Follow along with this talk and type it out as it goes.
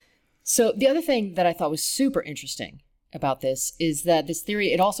So the other thing that I thought was super interesting about this is that this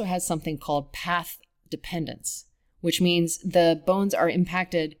theory, it also has something called path dependence, which means the bones are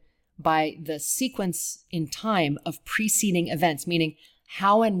impacted by the sequence in time of preceding events, meaning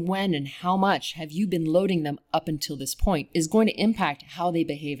how and when and how much have you been loading them up until this point is going to impact how they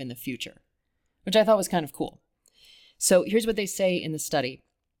behave in the future, which I thought was kind of cool. So here's what they say in the study.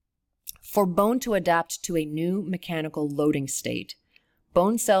 For bone to adapt to a new mechanical loading state,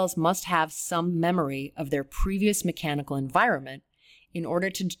 bone cells must have some memory of their previous mechanical environment in order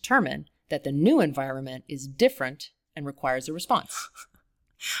to determine that the new environment is different and requires a response.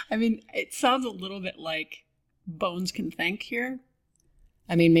 I mean, it sounds a little bit like bones can think here.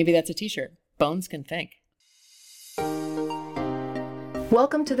 I mean, maybe that's a t-shirt. Bones can think.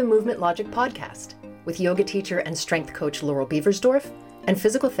 Welcome to the Movement Logic Podcast with yoga teacher and strength coach Laurel Beversdorf and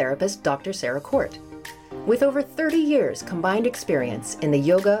physical therapist Dr. Sarah Court. With over 30 years combined experience in the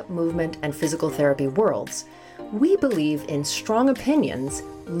yoga, movement, and physical therapy worlds, we believe in strong opinions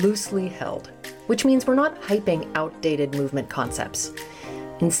loosely held, which means we're not hyping outdated movement concepts.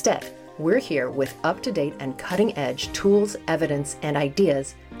 Instead, we're here with up-to-date and cutting-edge tools, evidence, and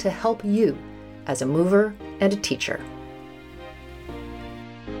ideas to help you as a mover and a teacher.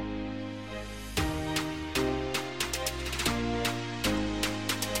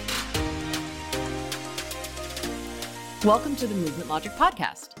 Welcome to the Movement Logic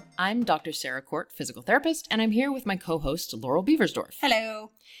Podcast. I'm Dr. Sarah Court, physical therapist, and I'm here with my co-host, Laurel Beversdorf. Hello.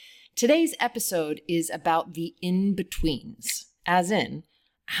 Today's episode is about the in-betweens, as in,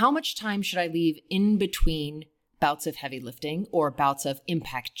 how much time should I leave in between bouts of heavy lifting or bouts of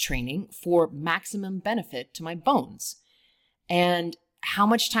impact training for maximum benefit to my bones? And how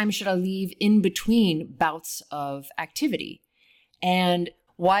much time should I leave in between bouts of activity? And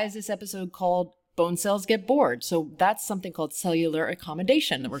why is this episode called Bone Cells Get Bored? So that's something called cellular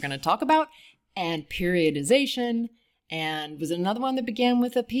accommodation that we're going to talk about, and periodization. And was it another one that began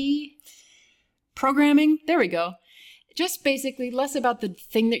with a P? Programming. There we go. Just basically less about the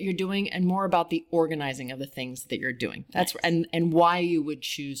thing that you're doing and more about the organizing of the things that you're doing. That's Nice. and why you would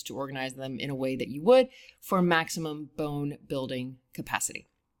choose to organize them in a way that you would for maximum bone building capacity.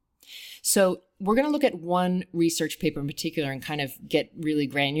 So we're going to look at one research paper in particular and kind of get really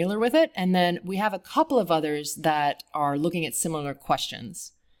granular with it. And then we have a couple of others that are looking at similar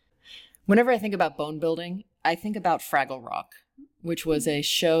questions. Whenever I think about bone building, I think about Fraggle Rock, which was a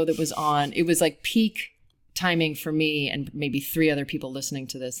show that was on, it was like peak timing for me and maybe three other people listening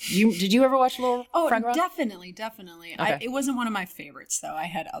to this. Did you ever watch Fraggle Rock? Definitely. Okay. It wasn't one of my favorites, though. I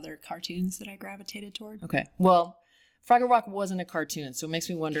had other cartoons that I gravitated toward. Okay. Well, Fraggle Rock wasn't a cartoon, so it makes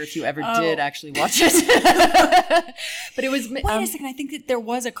me wonder if you ever did actually watch it. But it was... Wait a second. I think that there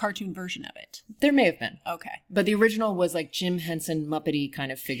was a cartoon version of it. There may have been. Okay. But the original was like Jim Henson Muppety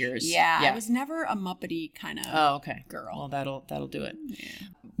kind of figures. Yeah. I was never a Muppety kind of girl. Well, that'll do it.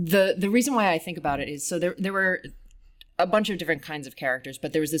 Yeah. The reason why I think about it is, so there were a bunch of different kinds of characters,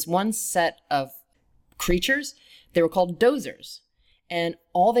 but there was this one set of creatures. They were called dozers. And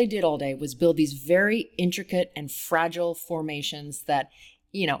all they did all day was build these very intricate and fragile formations that,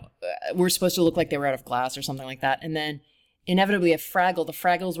 were supposed to look like they were out of glass or something like that. And then inevitably the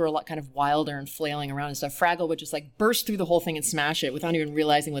Fraggles were a lot kind of wilder and flailing around and stuff. Fraggle would just like burst through the whole thing and smash it without even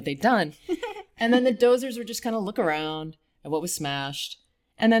realizing what they'd done. And then the dozers would just kind of look around at what was smashed.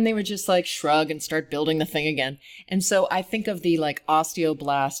 And then they would just like shrug and start building the thing again. And so I think of the like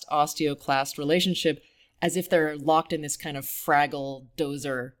osteoblast, osteoclast relationship as if they're locked in this kind of Fraggle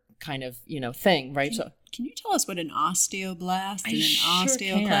dozer kind of, thing, right? Can you tell us what an osteoblast and an sure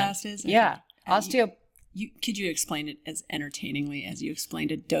osteoclast can. is? Yeah. Could you explain it as entertainingly as you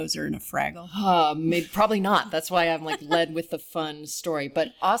explained a dozer and a Fraggle? Maybe, probably not. That's why I'm like led with the fun story.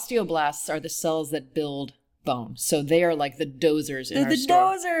 But osteoblasts are the cells that build bone. So they are like the dozers in our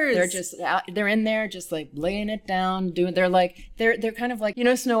store. Dozers. They're just they're in there just like laying it down, they're kind of like,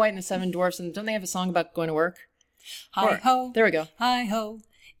 Snow White and the Seven Dwarfs, and don't they have a song about going to work? Hi ho. There we go. Hi ho.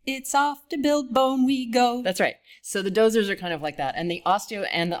 It's off to build bone we go. That's right. So the dozers are kind of like that. And the osteo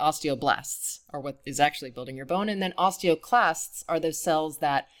and the osteoblasts are what is actually building your bone. And then osteoclasts are those cells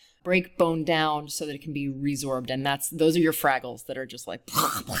that break bone down so that it can be resorbed. And those are your Fraggles that are just like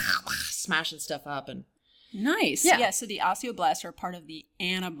smashing stuff up. And nice. Yeah. So the osteoblasts are part of the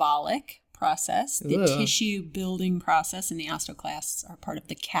anabolic process, the tissue building process, and the osteoclasts are part of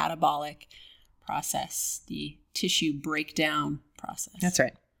the catabolic process, the tissue breakdown process. That's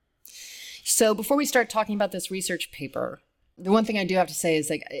right. So before we start talking about this research paper, the one thing I do have to say is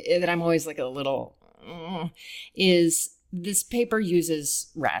like that I'm always like a little is this paper uses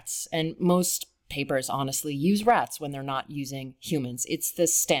rats, and most papers honestly use rats when they're not using humans. It's the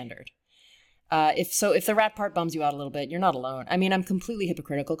standard. If the rat part bums you out a little bit, you're not alone. I mean, I'm completely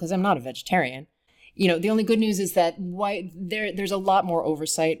hypocritical because I'm not a vegetarian. The only good news is that there's a lot more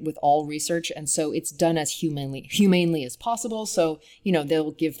oversight with all research, and so it's done as humanely as possible. So,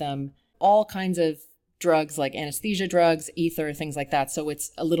 they'll give them all kinds of drugs like anesthesia drugs, ether, things like that. So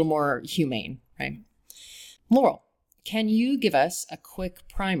it's a little more humane, right? Laurel, can you give us a quick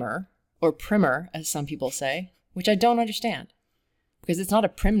primer, or primer, as some people say, which I don't understand because it's not a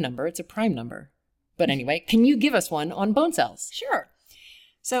prim number, it's a prime number. But anyway, can you give us one on bone cells? Sure.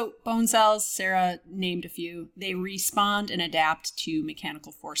 So bone cells, Sarah named a few. They respond and adapt to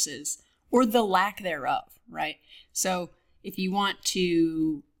mechanical forces or the lack thereof, right? So if you want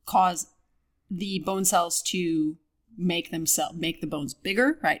to cause the bone cells to make the bones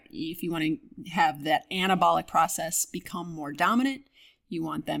bigger, right? If you want to have that anabolic process become more dominant, you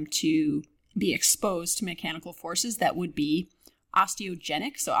want them to be exposed to mechanical forces that would be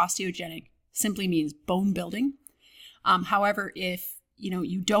osteogenic. So osteogenic simply means bone building. However, if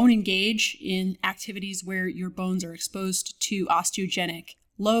you don't engage in activities where your bones are exposed to osteogenic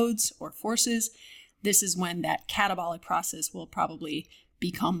loads or forces, this is when that catabolic process will probably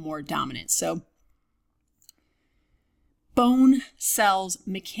become more dominant. So bone cells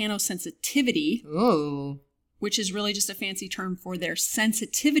mechanosensitivity, which is really just a fancy term for their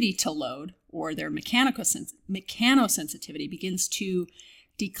sensitivity to load, or their mechanosensitivity, begins to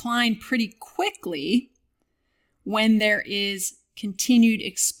decline pretty quickly when there is continued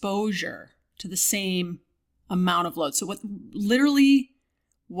exposure to the same amount of load. So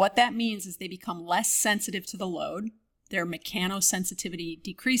what that means is they become less sensitive to the load. Their mechanosensitivity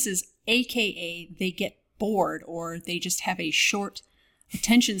decreases, aka they get bored, or they just have a short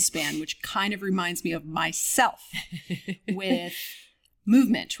attention span, which kind of reminds me of myself with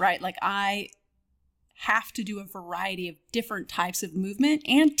movement, right? Like I have to do a variety of different types of movement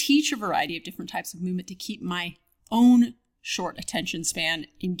and teach a variety of different types of movement to keep my own short attention span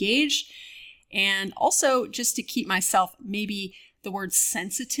engaged. And also just to keep myself, maybe the word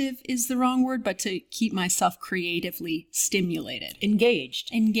sensitive is the wrong word, but to keep myself creatively stimulated.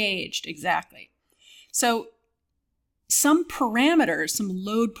 Engaged, exactly. So some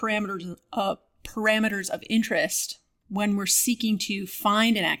load parameters of interest when we're seeking to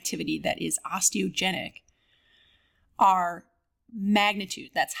find an activity that is osteogenic are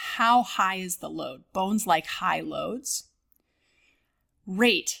magnitude. That's how high is the load. Bones like high loads.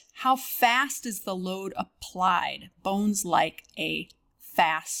 Rate. How fast is the load applied? Bones like a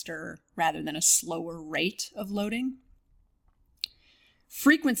faster rather than a slower rate of loading.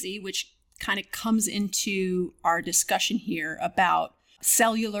 Frequency, which kind of comes into our discussion here about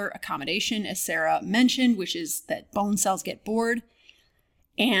cellular accommodation, as Sarah mentioned, which is that bone cells get bored,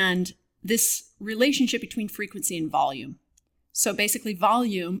 and this relationship between frequency and volume. So basically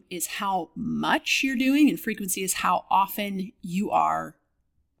volume is how much you're doing, and frequency is how often you are,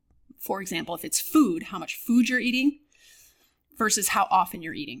 for example, if it's food, how much food you're eating versus how often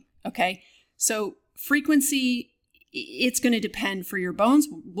you're eating, okay? So frequency, it's going to depend for your bones.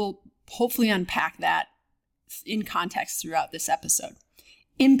 We'll hopefully unpack that in context throughout this episode.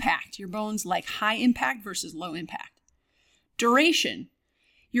 Impact, your bones like high impact versus low impact. Duration,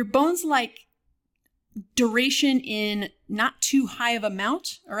 your bones like duration in not too high of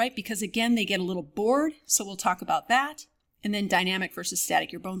amount, all right? Because again, they get a little bored, so we'll talk about that. And then dynamic versus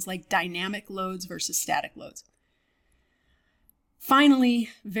static, your bones like dynamic loads versus static loads. Finally,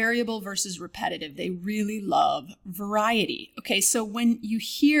 variable versus repetitive. They really love variety. Okay, so when you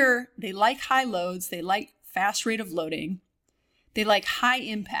hear they like high loads, they like fast rate of loading, they like high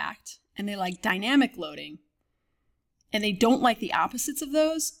impact, and they like dynamic loading, and they don't like the opposites of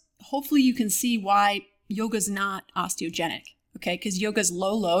those, hopefully you can see why yoga's not osteogenic, okay? Because yoga's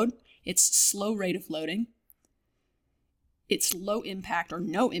low load, it's slow rate of loading, it's low impact or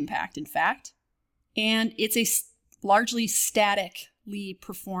no impact, in fact, and it's a largely statically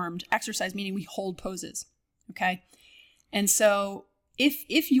performed exercise, meaning we hold poses, okay? And so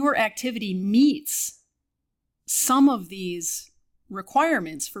if your activity meets some of these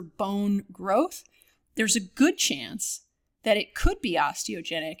requirements for bone growth, there's a good chance that it could be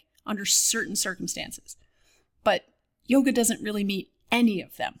osteogenic under certain circumstances. But yoga doesn't really meet any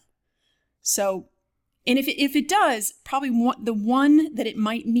of them. So, and if it does, probably the one that it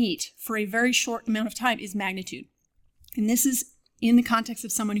might meet for a very short amount of time is magnitude. And this is in the context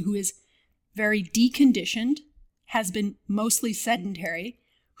of someone who is very deconditioned, has been mostly sedentary,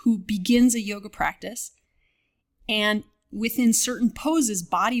 who begins a yoga practice, and within certain poses,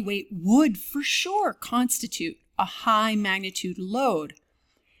 body weight would for sure constitute a high magnitude load.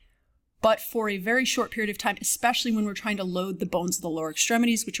 but for a very short period of time, especially when we're trying to load the bones of the lower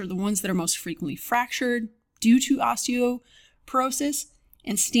extremities, which are the ones that are most frequently fractured due to osteoporosis.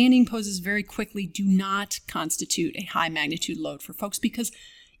 And standing poses very quickly do not constitute a high magnitude load for folks, because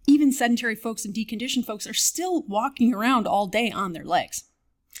even sedentary folks and deconditioned folks are still walking around all day on their legs.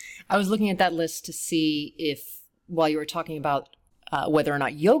 I was looking at that list to see if, while you were talking about whether or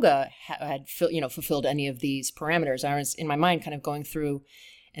not yoga had fulfilled any of these parameters, I was in my mind kind of going through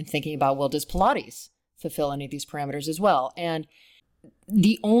and thinking about, well, does Pilates fulfill any of these parameters as well? And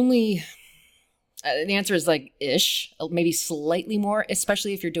the answer is like ish, maybe slightly more,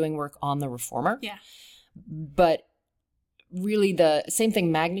 especially if you're doing work on the reformer. Yeah. But really the same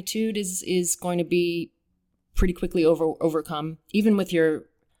thing, magnitude is going to be pretty quickly overcome, even with your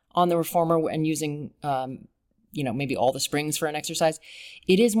on the reformer and using, maybe all the springs for an exercise.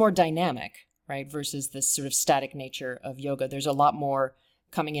 It is more dynamic, right? Versus this sort of static nature of yoga. There's a lot more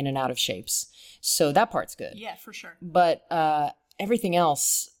coming in and out of shapes. So that part's good. Yeah, for sure. But everything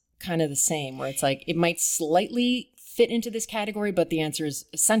else kind of the same, where it's like, it might slightly fit into this category, but the answer is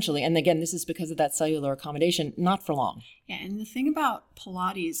essentially, and again, this is because of that cellular accommodation, not for long. Yeah, and the thing about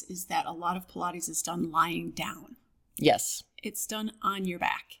Pilates is that a lot of Pilates is done lying down. Yes. It's done on your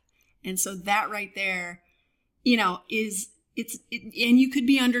back. And so that right there, and you could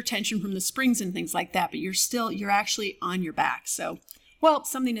be under tension from the springs and things like that, but you're actually on your back. So, well,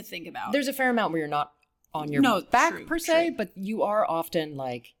 something to think about. There's a fair amount where you're not on your back per se, but you are often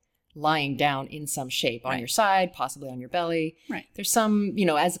like lying down in some shape on your side, possibly on your belly. Right. There's some,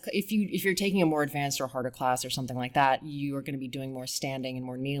 as if you're taking a more advanced or harder class or something like that, you are going to be doing more standing and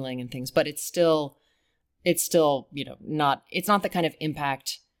more kneeling and things, but it's still, it's not the kind of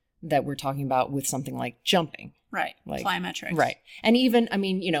impact that we're talking about with something like jumping. Right. Like plyometrics. Right. And even,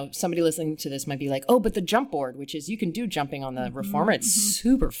 somebody listening to this might be like, oh, but the jump board, which is, you can do jumping on the reformer. It's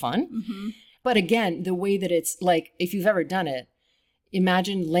super fun. Mm-hmm. But again, the way that it's like, if you've ever done it,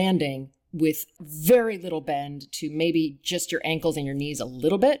 imagine landing with very little bend to maybe just your ankles and your knees a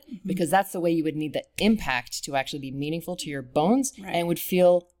little bit, because that's the way you would need the impact to actually be meaningful to your bones, and would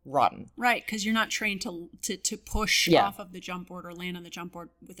feel rotten. Right, because you're not trained to push off of the jump board or land on the jump board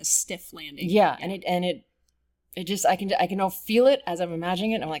with a stiff landing. Yeah. And it just, I can now feel it as I'm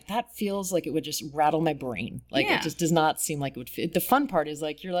imagining it. And I'm like, that feels like it would just rattle my brain. Like it just does not seem like it would fit. The fun part is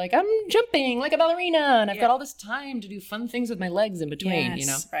like, you're like, I'm jumping like a ballerina and I've got all this time to do fun things with my legs in between,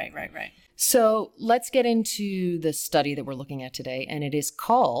 Right. So let's get into the study that we're looking at today. And it is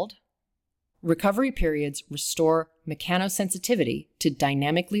called Recovery Periods Restore Mechanosensitivity to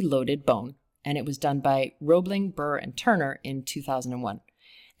Dynamically Loaded Bone. And it was done by Roebling, Burr, and Turner in 2001.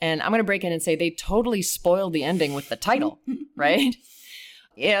 And I'm going to break in and say they totally spoiled the ending with the title, right?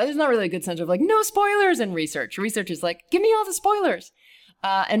 Yeah, there's not really a good sense of like, no spoilers in research. Research is like, give me all the spoilers.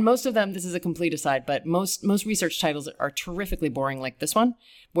 And most of them, this is a complete aside, but most research titles are terrifically boring like this one,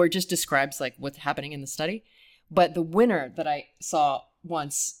 where it just describes like what's happening in the study. But the winner that I saw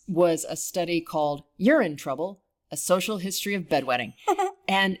once was a study called Urine Trouble, A Social History of Bedwetting.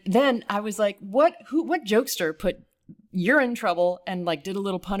 And then I was like, what jokester put urine trouble and like did a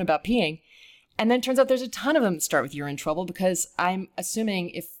little pun about peeing? And then it turns out there's a ton of them that start with urine trouble, because I'm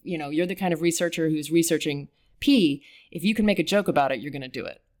assuming if you're the kind of researcher who's researching pee, if you can make a joke about it, you're going to do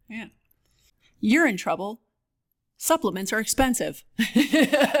it. Yeah. Urine trouble. Supplements are expensive.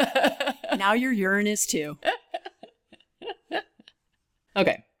 Now your urine is too.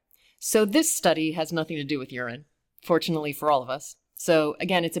 Okay. So this study has nothing to do with urine, fortunately for all of us. So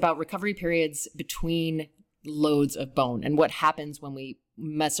again, it's about recovery periods between loads of bone and what happens when we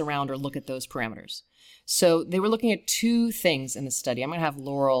mess around or look at those parameters. So they were looking at two things in the study. I'm going to have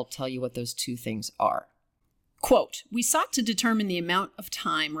Laurel tell you what those two things are. Quote, we sought to determine the amount of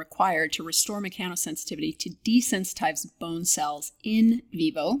time required to restore mechanosensitivity to desensitized bone cells in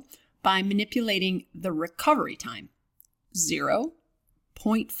vivo by manipulating the recovery time 0,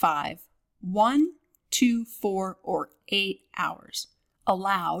 0.5, 1, 2, 4, or 8 hours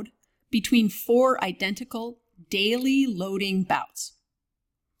allowed between 4 identical daily loading bouts.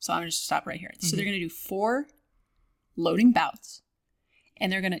 So I'm going to stop right here. So they're going to do 4 loading bouts,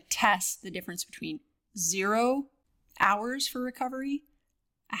 and they're going to test the difference between 0 hours for recovery,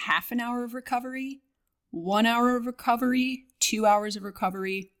 a half an hour of recovery, 1 hour of recovery, 2 hours of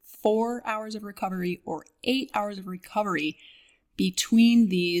recovery, 4 hours of recovery, or 8 hours of recovery between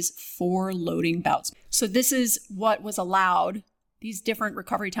these 4 loading bouts. So this is what was allowed. These different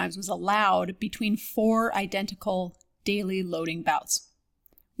recovery times was allowed between 4 identical daily loading bouts.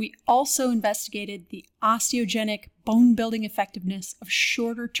 We also investigated the osteogenic bone building effectiveness of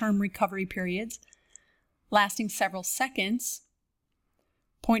shorter term recovery periods lasting several seconds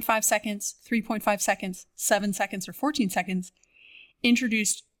 0.5 seconds, 3.5 seconds, 7 seconds, or 14 seconds,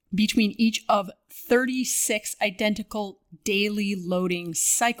 introduced between each of 36 identical daily loading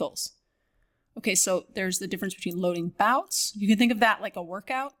cycles. Okay, so there's the difference between loading bouts. You can think of that like a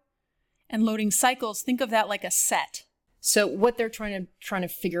workout, and loading cycles, think of that like a set. So what they're trying to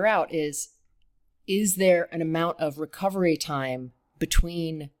figure out is there an amount of recovery time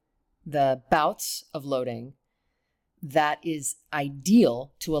between the bouts of loading that is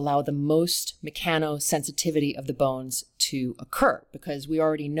ideal to allow the most mechanosensitivity of the bones to occur? Because we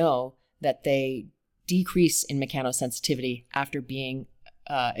already know that they decrease in mechanosensitivity after being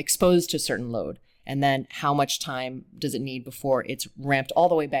exposed to a certain load. And then how much time does it need before it's ramped all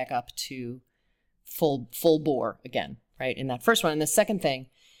the way back up to full bore again, right? In that first one. And the second thing,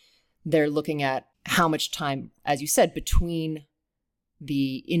 they're looking at how much time, as you said, between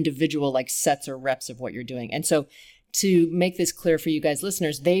the individual like sets or reps of what you're doing. And so to make this clear for you guys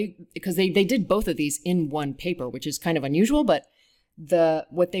listeners, because they did both of these in one paper, which is kind of unusual, but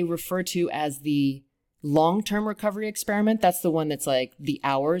what they refer to as the long-term recovery experiment, that's the one that's like the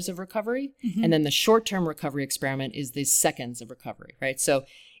hours of recovery. Mm-hmm. And then the short-term recovery experiment is the seconds of recovery, right? So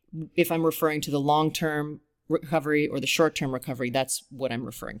if I'm referring to the long-term recovery or the short-term recovery, that's what I'm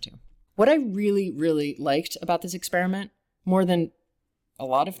referring to. What I really, really liked about this experiment, more than a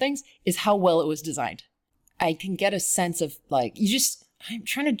lot of things, is how well it was designed. I can get a sense of like, I'm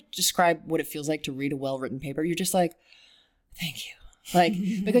trying to describe what it feels like to read a well-written paper. You're just like, thank you. Like,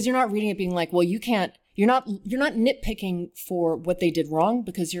 because you're not reading it being like, well, you're not nitpicking for what they did wrong,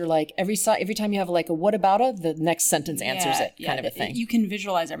 because you're like, every time you have like a what about the next sentence answers it kind of a thing. You can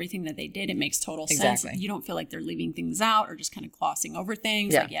visualize everything that they did. It makes total sense. You don't feel like they're leaving things out or just kind of glossing over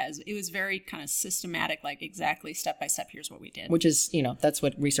things. Yeah. Like, it was very kind of systematic, like exactly step by step, here's what we did. Which is, that's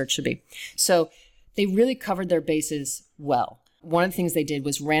what research should be. So they really covered their bases well. One of the things they did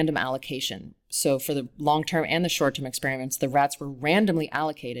was random allocation. So for the long-term and the short-term experiments, the rats were randomly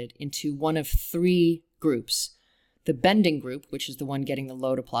allocated into one of three groups. The bending group, which is the one getting the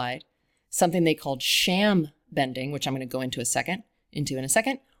load applied, something they called sham bending, which I'm going to go into in a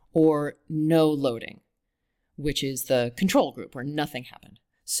second, or no loading, which is the control group where nothing happened.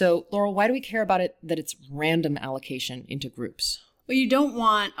 So Laurel, why do we care about it that it's random allocation into groups? Well, you don't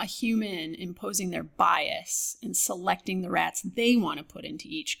want a human imposing their bias and selecting the rats they want to put into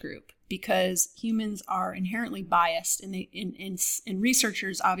each group, because humans are inherently biased, and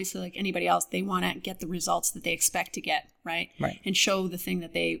researchers, obviously like anybody else, they want to get the results that they expect to get, right? And show the thing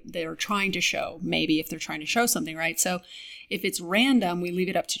that they're trying to show, maybe if they're trying to show something, right? So if it's random, we leave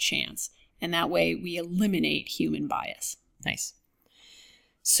it up to chance, and that way we eliminate human bias. Nice.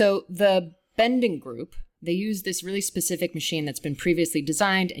 So the bending group, they use this really specific machine that's been previously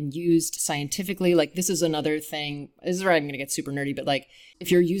designed and used scientifically. Like, this is another thing. This is where I'm going to get super nerdy, but like, if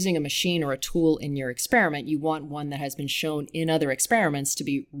you're using a machine or a tool in your experiment, you want one that has been shown in other experiments to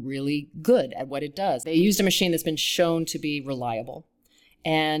be really good at what it does. They used a machine that's been shown to be reliable.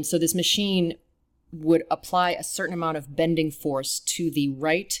 And so this machine would apply a certain amount of bending force to the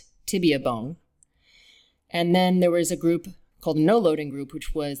right tibia bone. And then there was a group called a no-loading group,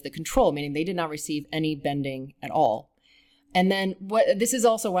 which was the control, meaning they did not receive any bending at all. And then this is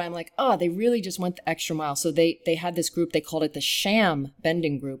also why I'm like, they really just went the extra mile. So they had this group, they called it the sham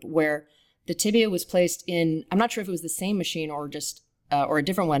bending group, where the tibia was placed in, I'm not sure if it was the same machine or just, or a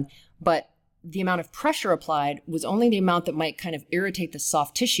different one, but the amount of pressure applied was only the amount that might kind of irritate the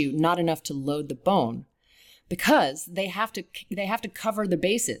soft tissue, not enough to load the bone, because they have to cover the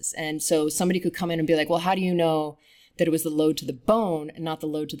bases. And so somebody could come in and be like, well, how do you know that it was the load to the bone and not the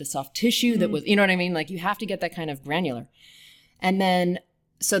load to the soft tissue that was, you know what I mean? Like, you have to get that kind of granular. And then,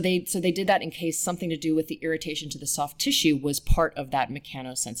 so they did that in case something to do with the irritation to the soft tissue was part of that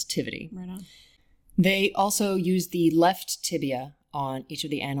mechanosensitivity. Right on. They also used the left tibia on each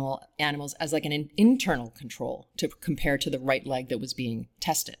of the animals as like an internal control to compare to the right leg that was being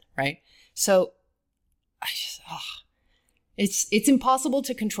tested, right? So it's impossible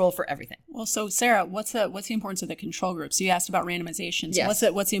to control for everything. Well, so Sarah, what's the importance of the control group? So you asked about randomization. So yes.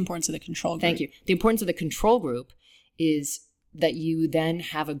 What's the importance of the control group? Thank you. The importance of the control group is that you then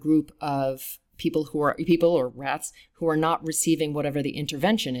have a group of people or rats who are not receiving whatever the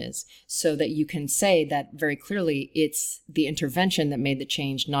intervention is, so that you can say that very clearly it's the intervention that made the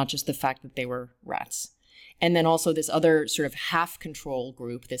change, not just the fact that they were rats. And then also this other sort of half control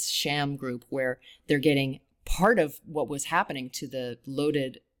group, this sham group, where they're getting part of what was happening to the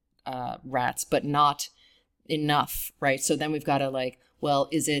loaded rats, but not enough, right? So then we've got to like, well,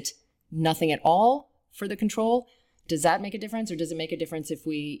 is it nothing at all for the control? Does that make a difference, or does it make a difference if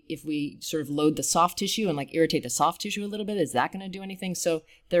we sort of load the soft tissue and like irritate the soft tissue a little bit? Is that going to do anything? So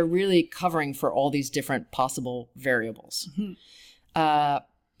they're really covering for all these different possible variables. Mm-hmm.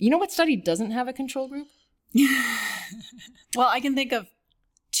 You know what study doesn't have a control group? Well, I can think of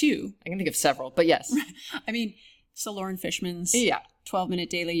two. I can think of several, but yes. I mean, so Lauren Fishman's 12-minute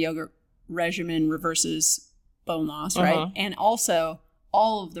daily yoga regimen reverses bone loss, right? And also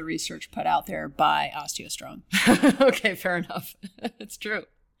all of the research put out there by OsteoStrong. Okay, fair enough. It's true.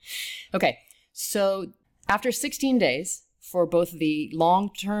 Okay, so after 16 days, for both the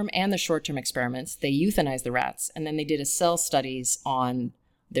long-term and the short-term experiments, they euthanized the rats, and then they did a cell studies on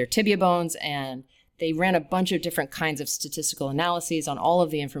their tibia bones, and they ran a bunch of different kinds of statistical analyses on all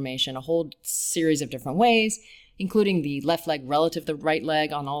of the information, a whole series of different ways, including the left leg relative to the right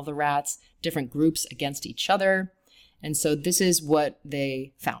leg on all of the rats, different groups against each other. And so this is what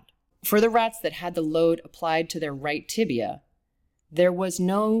they found. For the rats that had the load applied to their right tibia, there was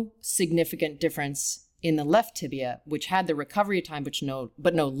no significant difference in the left tibia, which had the recovery time,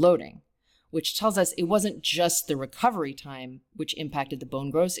 but no loading, which tells us it wasn't just the recovery time which impacted the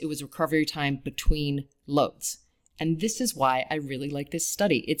bone growth, it was recovery time between loads. And this is why I really like this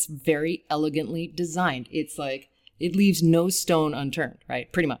study. It's very elegantly designed. It's like, it leaves no stone unturned,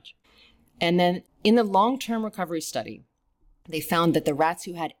 right? Pretty much. And then in the long-term recovery study, they found that the rats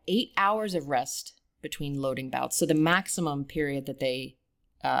who had 8 hours of rest between loading bouts, so the maximum period that they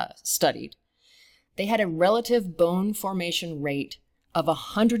studied, they had a relative bone formation rate of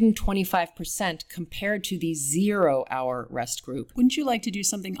 125% compared to the 0-hour rest group. Wouldn't you like to do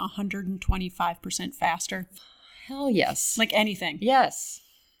something 125% faster? Hell yes. Like anything. Yes.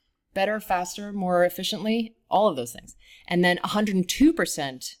 Better, faster, more efficiently, all of those things. And then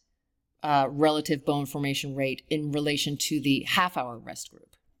 102% relative bone formation rate in relation to the half-hour rest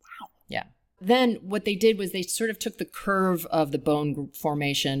group. Wow. Yeah. Then what they did was they sort of took the curve of the bone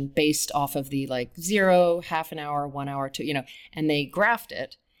formation based off of the like 0, half an hour, 1 hour, 2, and they graphed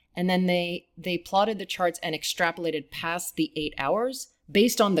it. And then they plotted the charts and extrapolated past the 8 hours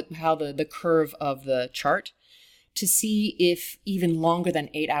based on how the curve of the chart to see if even longer than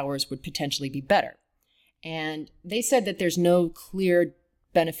 8 hours would potentially be better. And they said that there's no clear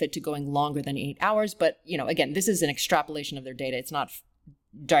benefit to going longer than 8 hours. But, again, this is an extrapolation of their data. It's not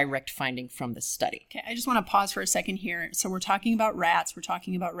direct finding from the study. Okay, I just want to pause for a second here. So we're talking about rats. We're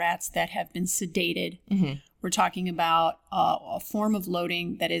talking about rats that have been sedated. Mm-hmm. We're talking about a form of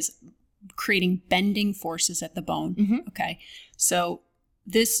loading that is creating bending forces at the bone. Mm-hmm. Okay, so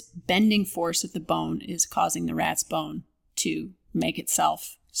this bending force at the bone is causing the rat's bone to make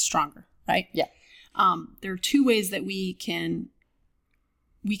itself stronger, right? Yeah. There are two ways that we can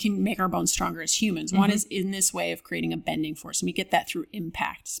make our bones stronger as humans. Mm-hmm. One is in this way of creating a bending force, and we get that through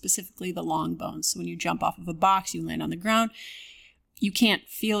impact, specifically the long bones. So when you jump off of a box, you land on the ground, you can't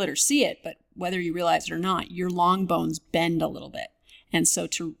feel it or see it, but whether you realize it or not, your long bones bend a little bit. And so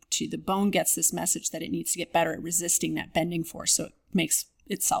to the bone gets this message that it needs to get better at resisting that bending force, so it makes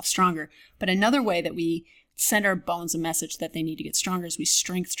itself stronger. But another way that we send our bones a message that they need to get stronger is we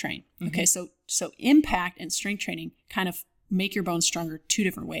strength train. Mm-hmm. Okay, so impact and strength training kind of make your bones stronger two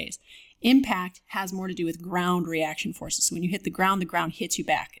different ways. Impact has more to do with ground reaction forces. So when you hit the ground hits you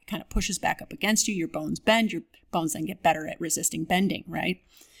back. It kind of pushes back up against you. Your bones bend. Your bones then get better at resisting bending, right?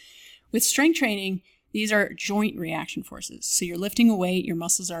 With strength training, these are joint reaction forces. So you're lifting a weight, your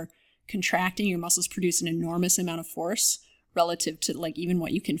muscles are contracting, your muscles produce an enormous amount of force relative to like even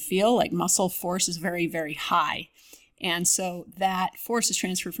what you can feel. Like muscle force is very, very high. And so that force is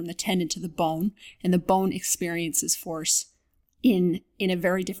transferred from the tendon to the bone, and the bone experiences force in a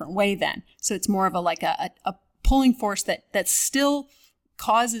very different way then. So it's more of a pulling force that still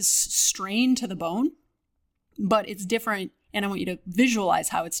causes strain to the bone, but it's different. And I want you to visualize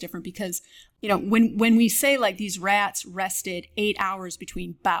how it's different because, when we say like these rats rested 8 hours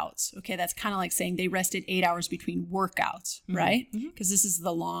between bouts, okay, that's kind of like saying they rested 8 hours between workouts, mm-hmm. right? Because this is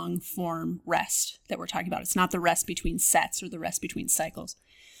the long form rest that we're talking about. It's not the rest between sets or the rest between cycles.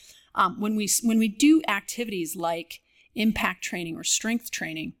 When we do activities like impact training or strength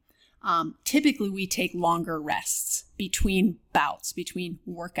training, typically we take longer rests between bouts, between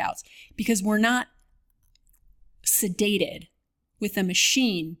workouts, because we're not sedated with a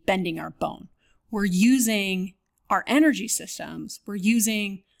machine bending our bone. We're using our energy systems. We're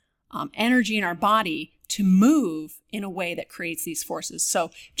using energy in our body to move in a way that creates these forces.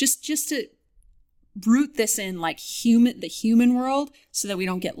 So just to root this in like the human world so that we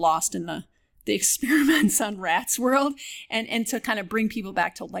don't get lost in the the experiments on rats world and to kind of bring people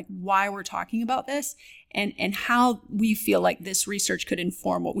back to like why we're talking about this and how we feel like this research could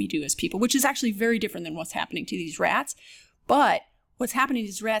inform what we do as people, which is actually very different than what's happening to these rats. But what's happening to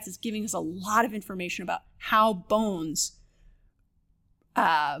these rats is giving us a lot of information about how bones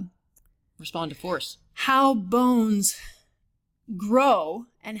respond to force, how bones grow,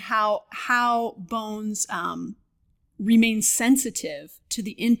 and how bones remain sensitive to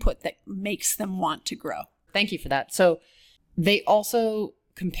the input that makes them want to grow. Thank you for that. So they also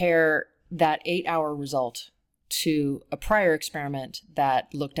compare that 8-hour result to a prior experiment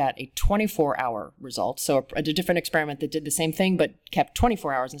that looked at a 24-hour result. So a different experiment that did the same thing but kept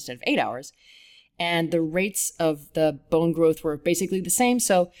 24 hours instead of 8 hours. And the rates of the bone growth were basically the same.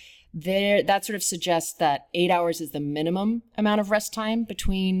 So that sort of suggests that 8 hours is the minimum amount of rest time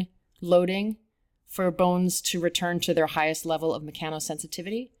between loading for bones to return to their highest level of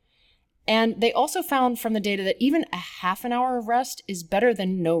mechanosensitivity. And they also found from the data that even a half an hour of rest is better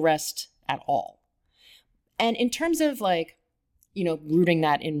than no rest at all. And in terms of like, rooting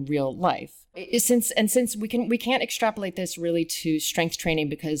that in real life, since we can't extrapolate this really to strength training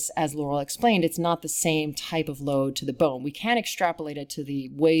because, as Laurel explained, it's not the same type of load to the bone. We can extrapolate it to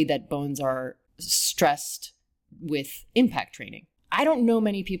the way that bones are stressed with impact training. I don't know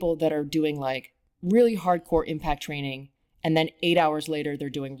many people that are doing like really hardcore impact training and then 8 hours later they're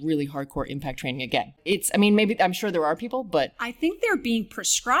doing really hardcore impact training again. Maybe I'm sure there are people, but I think they're being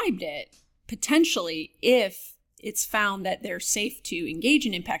prescribed it potentially if it's found that they're safe to engage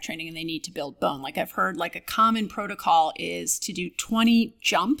in impact training and they need to build bone. Like I've heard like a common protocol is to do 20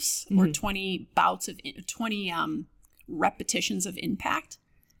 jumps or 20 bouts of 20 repetitions of impact,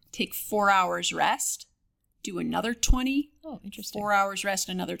 take 4 hours rest, do another 20. Oh, interesting. 4 hours rest,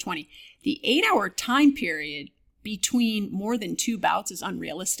 another 20. The 8-hour time period between more than 2 bouts is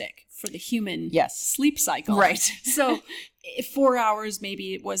unrealistic for the human sleep cycle. Right. So 4 hours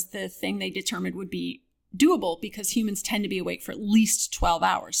maybe it was the thing they determined would be doable because humans tend to be awake for at least 12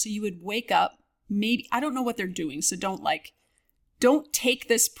 hours. So you would wake up, maybe, I don't know what they're doing. So don't take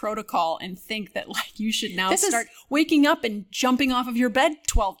this protocol and think that like you should now start waking up and jumping off of your bed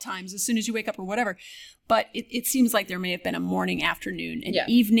 12 times as soon as you wake up or whatever. But it seems like there may have been a morning, afternoon, and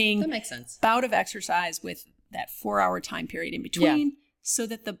evening that makes sense. Bout of exercise with that 4-hour time period in between so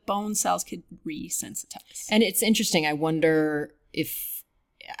that the bone cells could resensitize. And it's interesting. I wonder if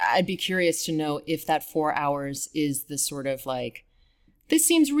I'd be curious to know if that 4 hours is the sort of like, this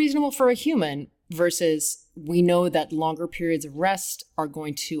seems reasonable for a human versus we know that longer periods of rest are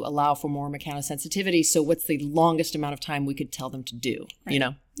going to allow for more mechanosensitivity. So what's the longest amount of time we could tell them to do,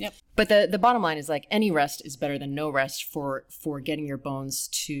 Yep. But the bottom line is like any rest is better than no rest for getting your bones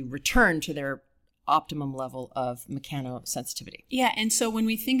to return to their optimum level of mechanosensitivity. Yeah. And so when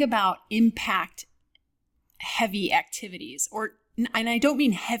we think about impact heavy activities, and I don't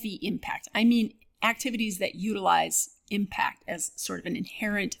mean heavy impact, I mean activities that utilize impact as sort of an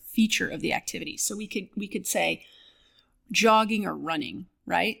inherent feature of the activity. So we could say jogging or running,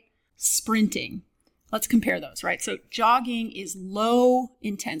 right? Sprinting. Let's compare those, right? So jogging is low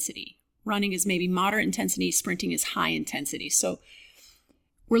intensity. Running is maybe moderate intensity. Sprinting is high intensity. So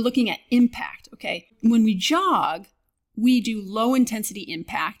we're looking at impact, okay? When we jog, we do low intensity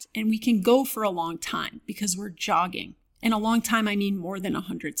impact and we can go for a long time because we're jogging. And a long time, I mean more than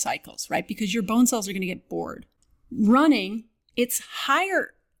 100 cycles, right? Because your bone cells are going to get bored. Running, it's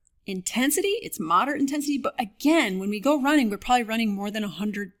higher intensity, it's moderate intensity, but again, when we go running, we're probably running more than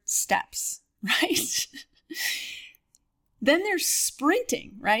 100 steps, right? Then there's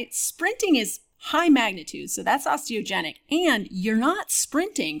sprinting, right? Sprinting is high magnitude, so that's osteogenic, and you're not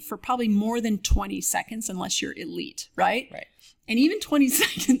sprinting for probably more than 20 seconds unless you're elite, right? Right. And even 20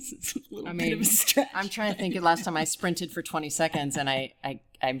 seconds is a little bit of a stretch. I'm trying to think of last time I sprinted for 20 seconds and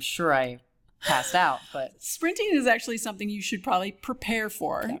I'm sure I passed out, but sprinting is actually something you should probably prepare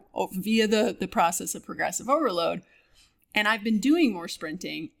for via the process of progressive overload. And I've been doing more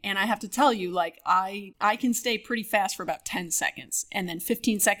sprinting, and I have to tell you, like, I can stay pretty fast for about 10 seconds, and then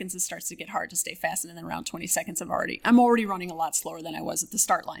 15 seconds it starts to get hard to stay fast, and then around 20 seconds I'm already running a lot slower than I was at the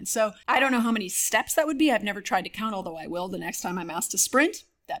start line. So I don't know how many steps that would be. I've never tried to count, although I will the next time I'm asked to sprint.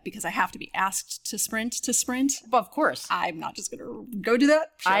 That because I have to be asked to sprint. Well, of course. I'm not just going to go do that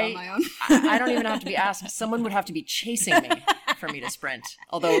on my own. I don't even have to be asked. Someone would have to be chasing me for me to sprint.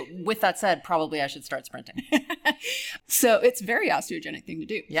 Although, with that said, probably I should start sprinting. So it's a very osteogenic thing to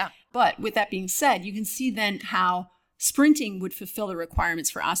do. Yeah. But with that being said, you can see then how sprinting would fulfill the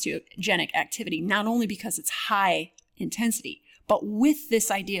requirements for osteogenic activity, not only because it's high intensity, but with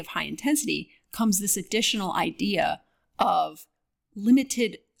this idea of high intensity comes this additional idea of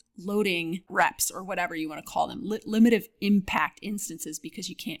limited loading reps or whatever you want to call them, limited impact instances, because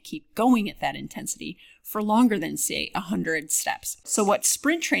you can't keep going at that intensity for longer than, say, 100 steps. So what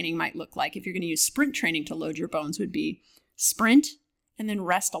sprint training might look like, if you're going to use sprint training to load your bones, would be sprint and then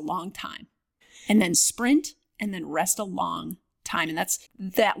rest a long time, and then sprint and then rest a long time. And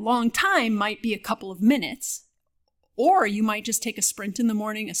that long time might be a couple of minutes, or you might just take a sprint in the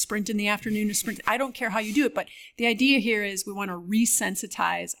morning, a sprint in the afternoon, a sprint. I don't care how you do it, but the idea here is we want to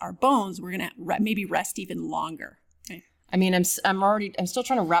resensitize our bones. We're going to maybe rest even longer. Okay. I mean, I'm still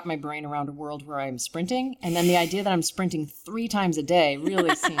trying to wrap my brain around a world where I'm sprinting, and then the idea that I'm sprinting 3 times a day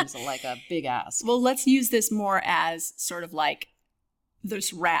really seems like a big ask. Well, let's use this more as sort of like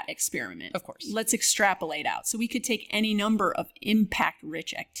this rat experiment. Of course. Let's extrapolate out. So we could take any number of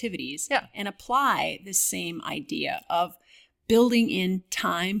impact-rich activities and apply this same idea of building in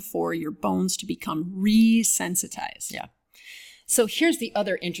time for your bones to become resensitized. Yeah. So here's the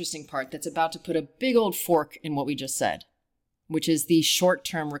other interesting part that's about to put a big old fork in what we just said, which is the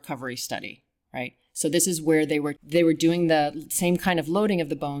short-term recovery study, right? So this is where they were doing the same kind of loading of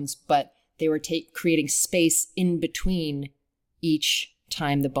the bones, but they were creating space in between each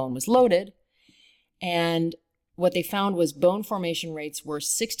time the bone was loaded. And what they found was bone formation rates were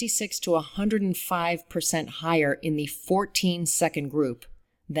 66 to 105% higher in the 14-second group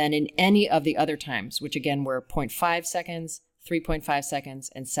than in any of the other times, which again were 0.5 seconds, 3.5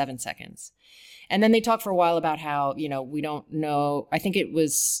 seconds, and 7 seconds. And then they talked for a while about how, we don't know, I think it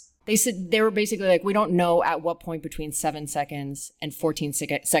was, they said they were basically like, we don't know at what point between 7 seconds and 14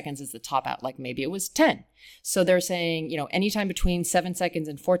 seconds is the top out. Like maybe it was 10. So they're saying, anytime between 7 seconds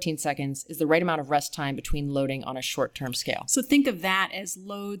and 14 seconds is the right amount of rest time between loading on a short-term scale. So think of that as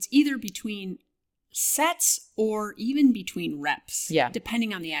loads either between sets or even between reps,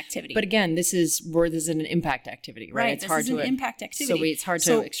 depending on the activity. But again, this is an impact activity, right? It's hard to impact activity. So it's hard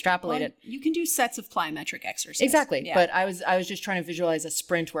to extrapolate it. You can do sets of plyometric exercises. Exactly. Yeah. But I was just trying to visualize a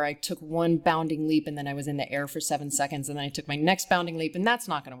sprint where I took one bounding leap and then I was in the air for 7 seconds and then I took my next bounding leap, and that's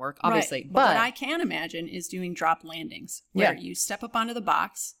not going to work, obviously. Right. But what I can imagine is doing drop landings where you step up onto the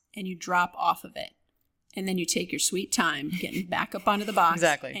box and you drop off of it. And then you take your sweet time getting back up onto the box.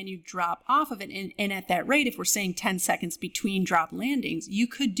 Exactly. And you drop off of it. And at that rate, if we're saying 10 seconds between drop landings, you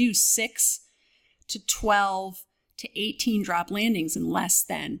could do 6 to 12 to 18 drop landings in less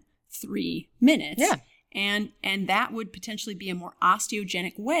than 3 minutes. Yeah. And that would potentially be a more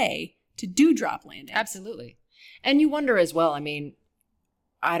osteogenic way to do drop landings. Absolutely. And you wonder as well, I mean,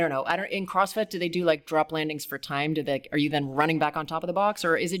 I don't know. In CrossFit, do they do like drop landings for time? Are you then running back on top of the box,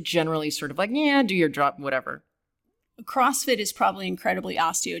 or is it generally sort of like, do your drop, whatever? CrossFit is probably incredibly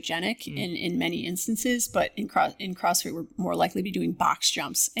osteogenic in many instances, but in CrossFit, we're more likely to be doing box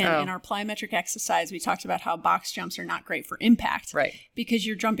jumps. And in our plyometric exercise, we talked about how box jumps are not great for impact. Right. Because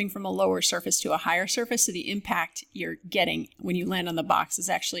you're jumping from a lower surface to a higher surface. So the impact you're getting when you land on the box is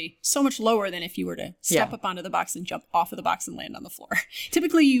actually so much lower than if you were to step up onto the box and jump off of the box and land on the floor.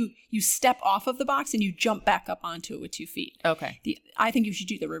 Typically, you step off of the box and you jump back up onto it with 2 feet. Okay. I think you should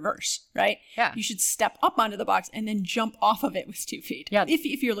do the reverse, right? Yeah. You should step up onto the box and then jump off of it with 2 feet. Yeah.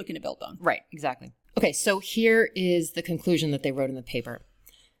 If you're looking to build bone. Right, exactly. Okay, so here is the conclusion that they wrote in the paper.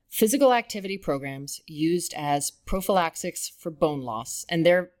 Physical activity programs used as prophylaxis for bone loss, and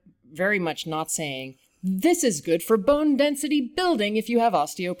they're very much not saying this is good for bone density building if you have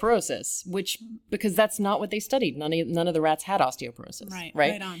osteoporosis, because that's not what they studied. None of the rats had osteoporosis.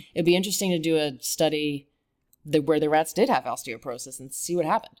 Right on. It'd be interesting to do a study where the rats did have osteoporosis and see what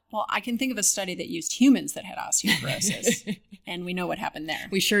happened. Well, I can think of a study that used humans that had osteoporosis, and we know what happened there.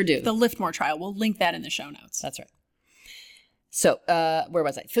 We sure do. The Liftmore trial. We'll link that in the show notes. That's right. So, where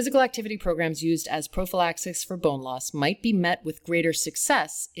was I? Physical activity programs used as prophylaxis for bone loss might be met with greater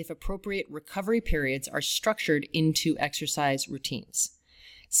success if appropriate recovery periods are structured into exercise routines.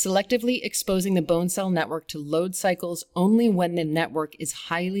 Selectively exposing the bone cell network to load cycles only when the network is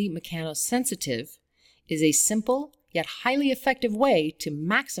highly mechanosensitive is a simple yet highly effective way to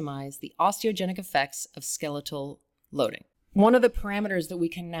maximize the osteogenic effects of skeletal loading. One of the parameters that we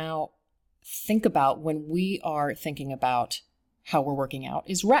can now think about when we are thinking about how we're working out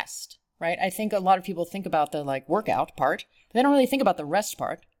is rest, right? I think a lot of people think about the workout part, but they don't really think about the rest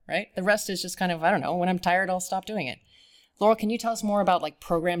part, right? The rest is just kind of, I don't know, when I'm tired, I'll stop doing it. Laurel, can you tell us more about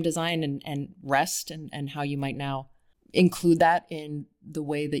program design and rest and how you might now include that in the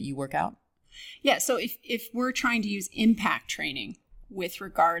way that you work out? Yeah, so if we're trying to use impact training with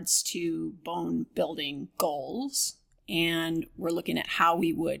regards to bone building goals, and we're looking at how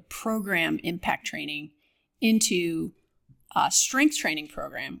we would program impact training into a strength training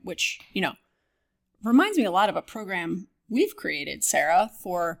program, which, reminds me a lot of a program we've created, Sarah,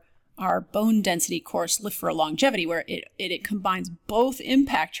 for our bone density course, Lift for Longevity, where it combines both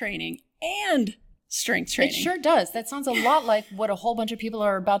impact training and strength training. It sure does. That sounds a lot like what a whole bunch of people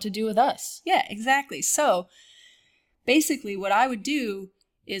are about to do with us. Yeah, exactly. So basically what I would do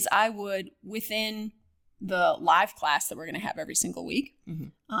is I would, within the live class that we're going to have every single week,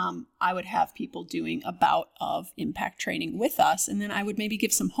 I would have people doing a bout of impact training with us. And then I would maybe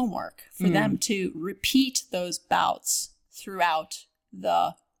give some homework for them to repeat those bouts throughout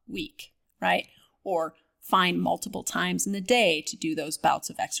the week, right? Or find multiple times in the day to do those bouts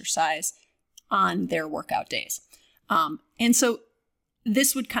of exercise on their workout days. And so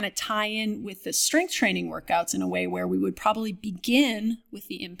this would kind of tie in with the strength training workouts in a way where we would probably begin with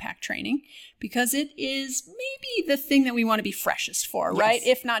the impact training because it is maybe the thing that we want to be freshest for, right?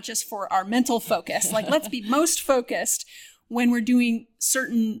 If not just for our mental focus. Like, let's be most focused when we're doing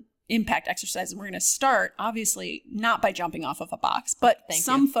certain impact exercises. We're going to start, obviously, not by jumping off of a box, but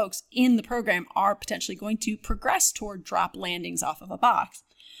some folks in the program are potentially going to progress toward drop landings off of a box.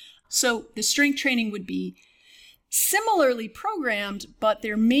 So the strength training would be similarly programmed, but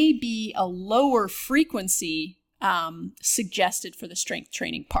there may be a lower frequency suggested for the strength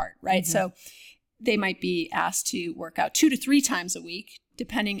training part, right? So they might be asked to work out 2 to 3 times a week,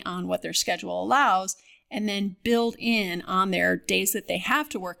 depending on what their schedule allows, and then build in on their days that they have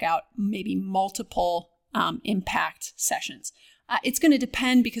to work out, maybe multiple impact sessions. It's going to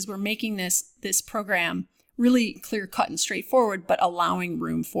depend because we're making this program really clear cut and straightforward, but allowing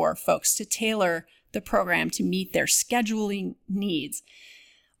room for folks to tailor the program to meet their scheduling needs.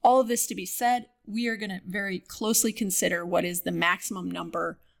 All of this to be said, we are going to very closely consider what is the maximum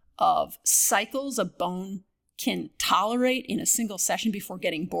number of cycles a bone can tolerate in a single session before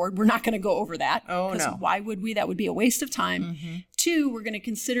getting bored. We're not going to go over that. Oh, no. Why would we? That would be a waste of time. 2, we're going to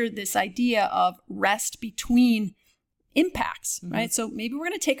consider this idea of rest between impacts, right? So maybe we're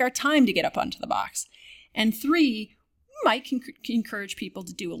going to take our time to get up onto the box. And 3, we might encourage people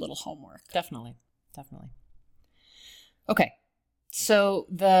to do a little homework. Definitely. Okay. So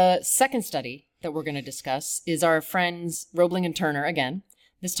the second study that we're going to discuss is our friends Roebling and Turner again,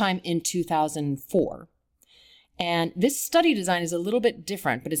 this time in 2004. And this study design is a little bit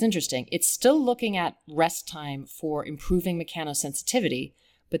different, but it's interesting. It's still looking at rest time for improving mechanosensitivity,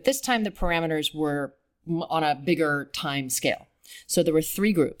 but this time the parameters were on a bigger time scale. So there were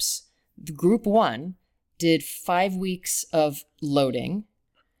 3 groups. The group 1 did 5 weeks of loading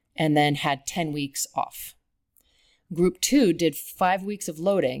and then had 10 weeks off. Group 2 did 5 weeks of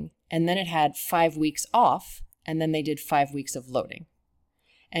loading and then it had 5 weeks off and then they did 5 weeks of loading.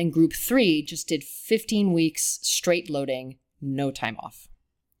 And group 3 just did 15 weeks straight loading, no time off.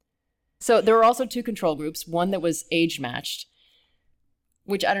 So there were also 2 control groups, one that was age matched,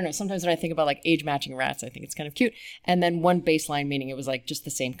 which I don't know, sometimes when I think about like age matching rats, I think it's kind of cute. And then one baseline, meaning it was like just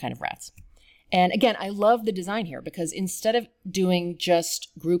the same kind of rats. And again, I love the design here because instead of doing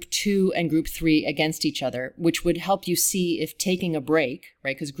just group 2 and group 3 against each other, which would help you see if taking a break,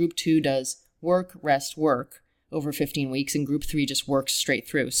 right? Because group 2 does work, rest, work over 15 weeks and group 3 just works straight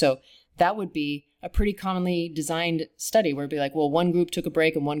through. So that would be a pretty commonly designed study where it'd be like, well, one group took a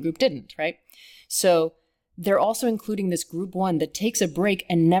break and one group didn't, right? So they're also including this group 1 that takes a break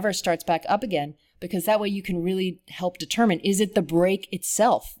and never starts back up again, because that way you can really help determine, is it the break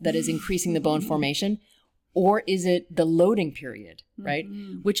itself that is increasing the bone formation, or is it the loading period, right?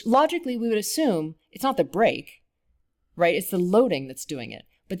 Which logically we would assume it's not the break, right? It's the loading that's doing it.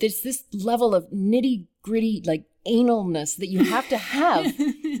 But there's this level of nitty gritty, like analness that you have to have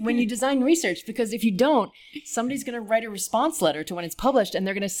when you design research, because if you don't, somebody's going to write a response letter to when it's published and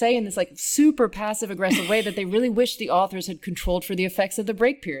they're going to say in this like super passive aggressive way that they really wish the authors had controlled for the effects of the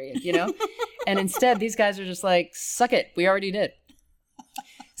break period, you know? And instead these guys are just like, suck it, we already did.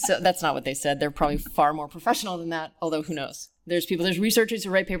 So that's not what they said. They're probably far more professional than that, although who knows? There's researchers who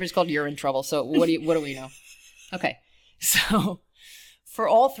write papers called You're in Trouble. So what do we know? Okay. So for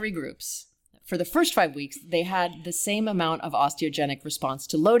all 3 groups, for the first 5 weeks, they had the same amount of osteogenic response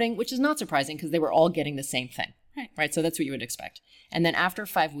to loading, which is not surprising because they were all getting the same thing, right? So that's what you would expect. And then after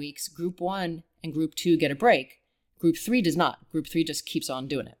 5 weeks, group 1 and group 2 get a break. Group 3 does not. Group 3 just keeps on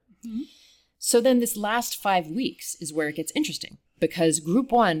doing it. So then this last 5 weeks is where it gets interesting because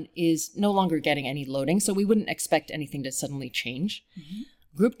group 1 is no longer getting any loading, so we wouldn't expect anything to suddenly change.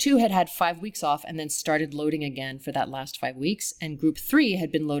 Group 2 had 5 weeks off and then started loading again for that last 5 weeks, and group 3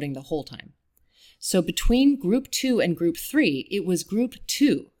 had been loading the whole time. So between group 2 and group 3, it was group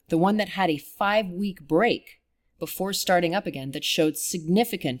 2, the one that had a 5-week break before starting up again, that showed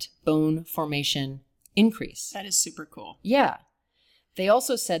significant bone formation increase. That is super cool. Yeah. They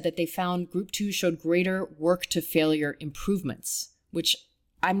also said that they found group 2 showed greater work to failure improvements, which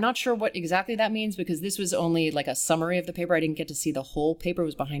I'm not sure what exactly that means because this was only like a summary of the paper. I didn't get to see the whole paper. It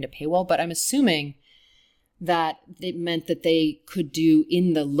was behind a paywall, but I'm assuming that it meant that they could do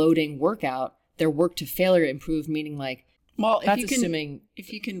in the loading workout, their work to failure improved, meaning like, well, that's if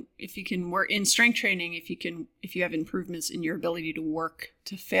you can work in strength training, if you have improvements in your ability to work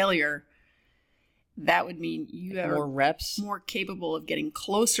to failure, that would mean you are more reps, more capable of getting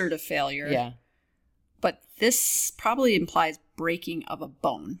closer to failure. Yeah. But this probably implies breaking of a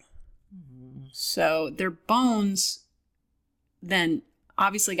bone. Mm-hmm. So their bones then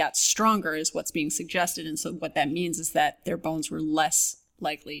obviously got stronger is what's being suggested. And so what that means is that their bones were less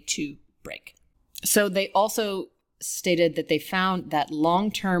likely to break. So they also stated that they found that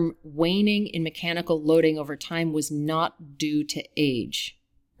long-term waning in mechanical loading over time was not due to age,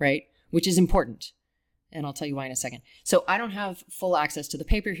 right? Which is important. And I'll tell you why in a second. So I don't have full access to the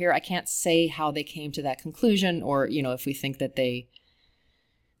paper here. I can't say how they came to that conclusion or, if we think that the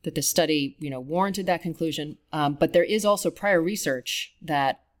study, warranted that conclusion. But there is also prior research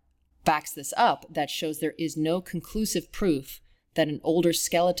that backs this up that shows there is no conclusive proof that an older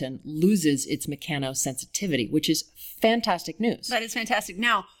skeleton loses its mechanosensitivity, which is fantastic news. That is fantastic.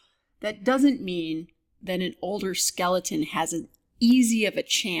 Now, that doesn't mean that an older skeleton has an easy of a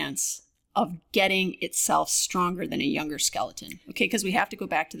chance of getting itself stronger than a younger skeleton. Okay, because we have to go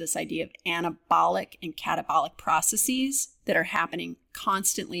back to this idea of anabolic and catabolic processes that are happening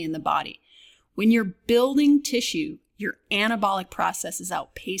constantly in the body. When you're building tissue, your anabolic process is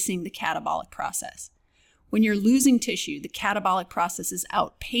outpacing the catabolic process. When you're losing tissue, the catabolic process is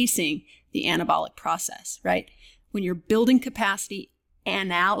outpacing the anabolic process, right? When you're building capacity,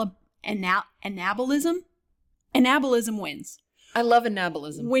 anabolism wins. I love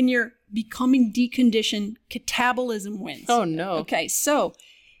anabolism. When you're becoming deconditioned, catabolism wins. Oh, no. Okay, so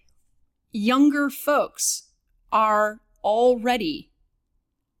younger folks are already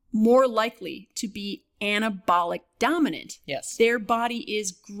more likely to be anabolic dominant. Yes. Their body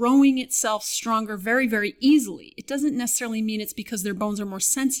is growing itself stronger very, very easily. It doesn't necessarily mean it's because their bones are more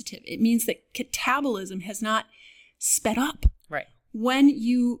sensitive. It means that catabolism has not sped up. Right. When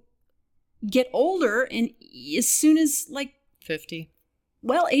you get older, and as soon as 50.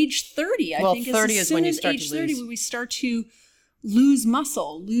 Well, age 30, I think. 30 is when you start to lose. Age 30, when we start to lose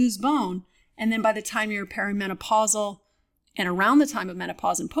muscle, lose bone. And then by the time you're perimenopausal and around the time of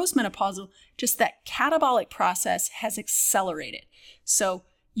menopause and postmenopausal, just that catabolic process has accelerated. So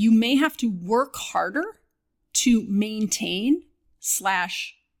you may have to work harder to maintain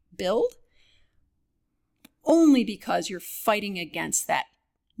 / build only because you're fighting against that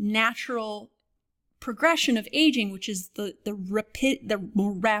natural progression of aging, which is the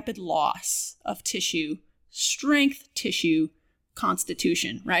more rapid loss of tissue, strength, tissue,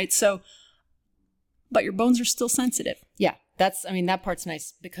 constitution, right? So, but your bones are still sensitive. Yeah, that part's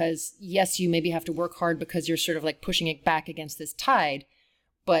nice because yes, you maybe have to work hard because you're sort of like pushing it back against this tide,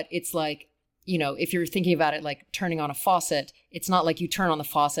 but it's like, if you're thinking about it like turning on a faucet, it's not like you turn on the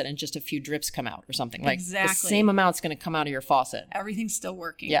faucet and just a few drips come out or something. Like exactly. The same amount's going to come out of your faucet. Everything's still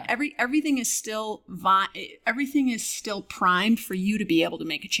working. Yeah. Everything is still primed for you to be able to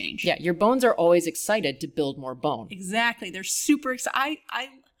make a change. Yeah, your bones are always excited to build more bone. Exactly. They're super excited.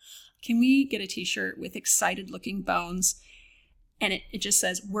 Can we get a t-shirt with excited looking bones? And it just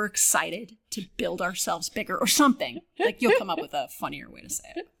says, we're excited to build ourselves bigger or something. Like you'll come up with a funnier way to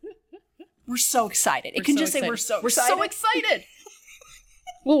say it. We're so excited. It can just say we're so excited. We're so excited.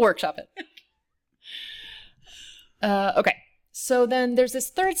 We'll workshop it. Okay. So then there's this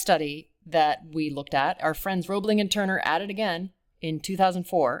third study that we looked at. Our friends Roebling and Turner at it again in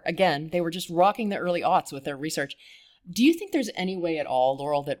 2004. Again, they were just rocking the early aughts with their research. Do you think there's any way at all,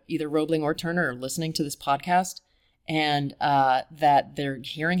 Laurel, that either Roebling or Turner are listening to this podcast and that they're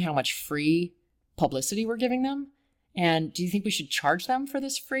hearing how much free publicity we're giving them? And do you think we should charge them for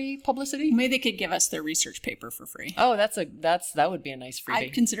this free publicity? Maybe they could give us their research paper for free. Oh, that would be a nice freebie.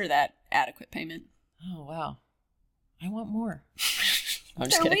 I'd consider that adequate payment. Oh, wow. I want more. I'm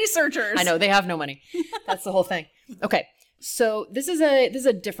just kidding. Researchers. I know, they have no money. That's the whole thing. Okay. So this is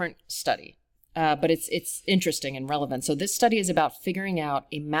a different study. But it's interesting and relevant. So this study is about figuring out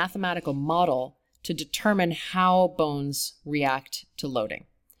a mathematical model to determine how bones react to loading.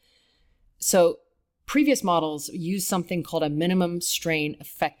 So previous models use something called a minimum strain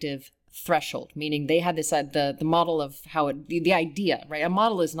effective threshold, meaning they had this the model of how the idea, right? A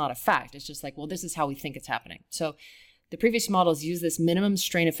model is not a fact. It's just like, well, this is how we think it's happening. So the previous models use this minimum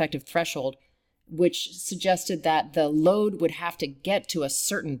strain effective threshold, which suggested that the load would have to get to a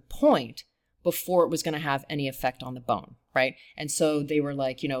certain point before it was going to have any effect on the bone. right? And so they were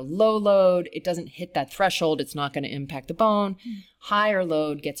like, low load, it doesn't hit that threshold, it's not going to impact the bone. Higher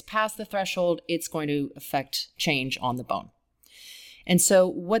load gets past the threshold, it's going to affect change on the bone. And so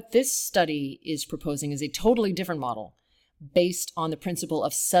what this study is proposing is a totally different model based on the principle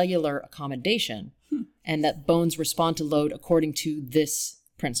of cellular accommodation, and that bones respond to load according to this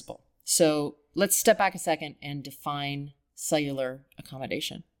principle. So let's step back a second and define cellular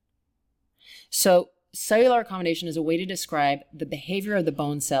accommodation. So cellular accommodation is a way to describe the behavior of the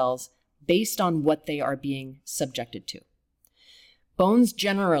bone cells based on what they are being subjected to. Bones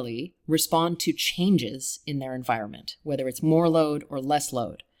generally respond to changes in their environment, whether it's more load or less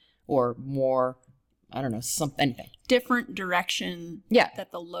load, or more, anything. Different direction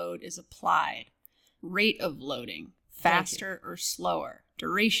that the load is applied. Rate of loading, faster or slower.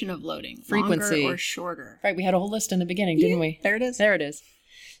 Duration of loading, frequency, longer or shorter. Right, we had a whole list in the beginning, didn't we? There it is. There it is.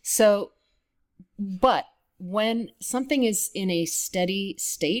 So, but when something is in a steady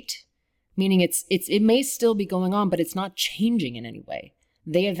state, meaning it may still be going on, but it's not changing in any way,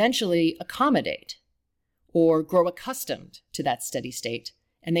 they eventually accommodate or grow accustomed to that steady state,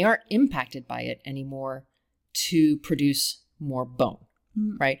 and they aren't impacted by it anymore to produce more bone,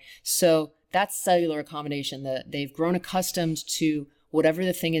 right? So that's cellular accommodation. They've grown accustomed to whatever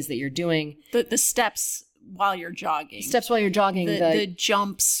the thing is that you're doing. The steps while you're jogging. The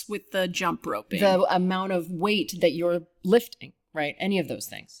jumps with the jump roping. The amount of weight that you're lifting, right? Any of those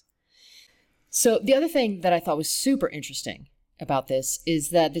things. So the other thing that I thought was super interesting about this is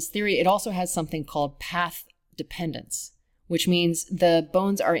that this theory, it also has something called path dependence, which means the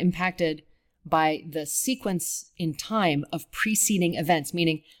bones are impacted by the sequence in time of preceding events,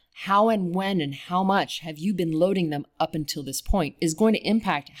 meaning how and when and how much have you been loading them up until this point is going to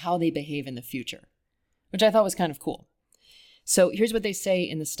impact how they behave in the future, which I thought was kind of cool. So here's what they say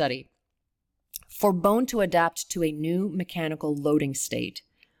in the study. For bone to adapt to a new mechanical loading state,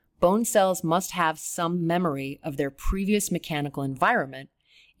 bone cells must have some memory of their previous mechanical environment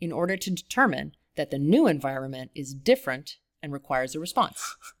in order to determine that the new environment is different and requires a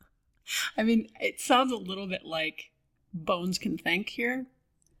response. I mean, it sounds a little bit like bones can think here.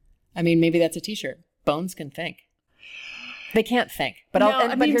 I mean, maybe that's a t-shirt. Bones can think. They can't think. But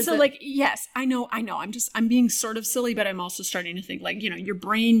yes, I know. I'm being sort of silly, but I'm also starting to think your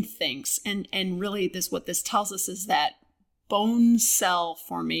brain thinks. And really what this tells us is that bone cell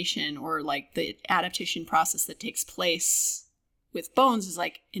formation, or the adaptation process that takes place with bones, is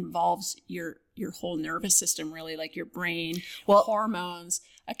involves your whole nervous system, really, your brain, hormones,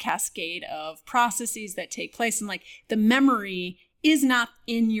 a cascade of processes that take place. And the memory is not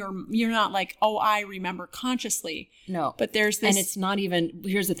you're not I remember consciously. No. But there's this. And it's not even,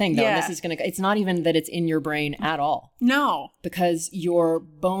 here's the thing though, it's not even that it's in your brain at all. No. Because your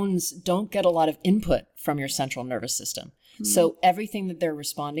bones don't get a lot of input from your central nervous system. So everything that they're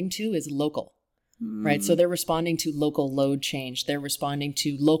responding to is local, right? So they're responding to local load change. They're responding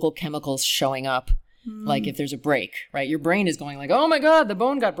to local chemicals showing up. Like if there's a break, right? Your brain is going oh my God, the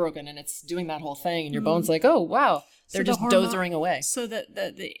bone got broken, and it's doing that whole thing. And your bone's oh, wow. They're just dozering away. So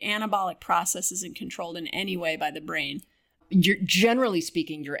the anabolic process isn't controlled in any way by the brain. Generally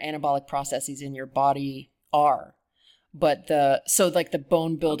speaking, your anabolic processes in your body are. But the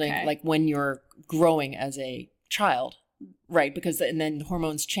bone building, when you're growing as a child, right? And then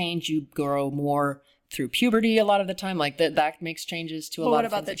hormones change, you grow more through puberty a lot of the time, that makes changes to a lot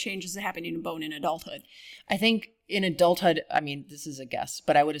of things. What about the changes that happen in a bone in adulthood? I think in adulthood, I mean, this is a guess,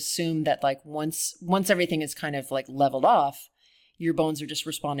 but I would assume that once everything is kind of leveled off, your bones are just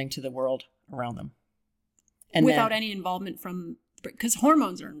responding to the world around them. And without any involvement because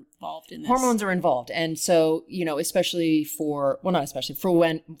hormones are involved in this. Hormones are involved. And so, especially for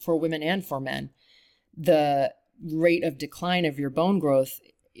women and for men, the rate of decline of your bone growth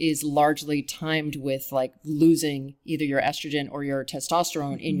is largely timed with losing either your estrogen or your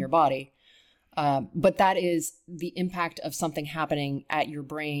testosterone in your body. But that is the impact of something happening at your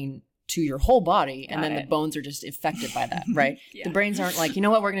brain to your whole body. And then the bones are just affected by that, right? The brains aren't you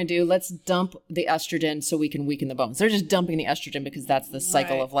know what we're going to do? Let's dump the estrogen so we can weaken the bones. They're just dumping the estrogen because that's the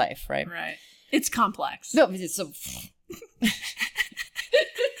cycle of life, right? Right. It's complex. No, it's so...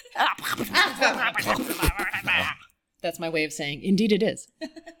 That's my way of saying, indeed it is.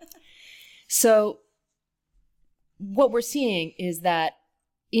 So what we're seeing is that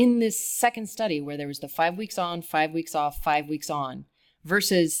in this second study where there was the 5 weeks on, 5 weeks off, 5 weeks on,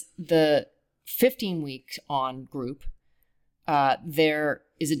 versus the 15 weeks on group, there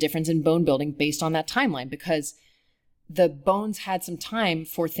is a difference in bone building based on that timeline, because the bones had some time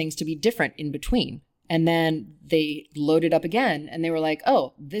for things to be different in between. And then they loaded up again and they were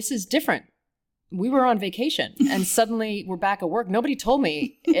oh, this is different. we were on vacation and suddenly we're back at work. Nobody told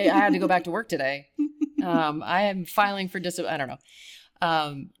me I had to go back to work today. I am filing for I don't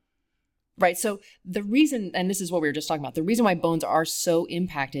know. Right. So the reason, and this is what we were just talking about, the reason why bones are so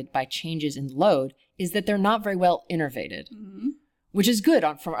impacted by changes in load is that they're not very well innervated, which is good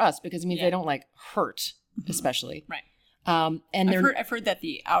for us because it means they don't like hurt, especially. Right. And I've heard that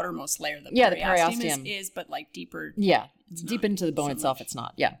the outermost layer, the periosteum, is but like deeper. Yeah. It's deep into the bone itself. It's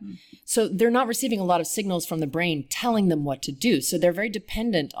not. Yeah. So they're not receiving a lot of signals from the brain telling them what to do. So they're very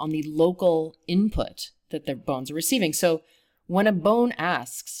dependent on the local input that their bones are receiving. So when a bone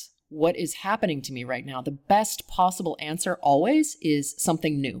asks, what is happening to me right now? The best possible answer always is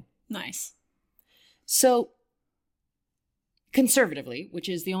something new. Nice. So conservatively, which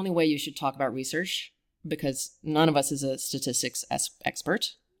is the only way you should talk about research, because none of us is a statistics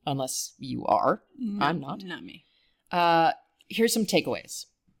expert, unless you are. No, I'm not. Not me. Here's some takeaways.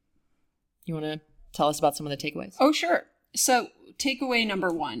 You want to tell us about some of the takeaways? Oh, sure. So takeaway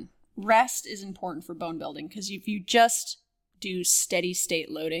number 1, rest is important for bone building because if you just do steady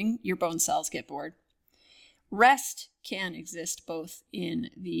state loading, your bone cells get bored. Rest can exist both in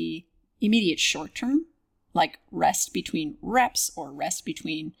the immediate short term, like rest between reps or rest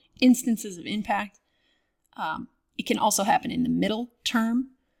between instances of impact. It can also happen in the middle term.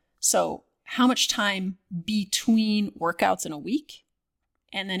 So how much time between workouts in a week?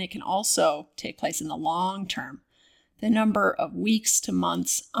 And then it can also take place in the long term, the number of weeks to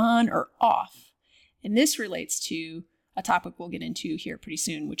months on or off. And this relates to a topic we'll get into here pretty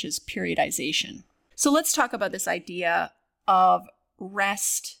soon, which is periodization. So let's talk about this idea of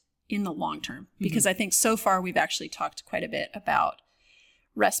rest in the long term, because I think so far we've actually talked quite a bit about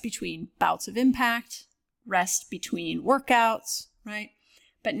rest between bouts of impact, rest between workouts, right?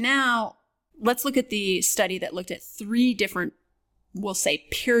 But now let's look at the study that looked at 3 different, we'll say,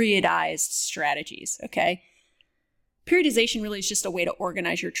 periodized strategies, okay? Periodization really is just a way to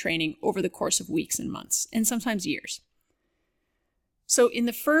organize your training over the course of weeks and months, and sometimes years. So in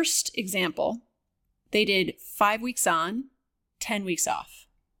the first example, they did 5 weeks on, 10 weeks off.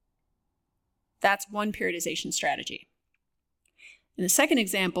 That's one periodization strategy. In the second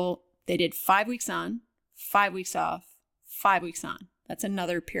example, they did 5 weeks on, 5 weeks off, 5 weeks on. That's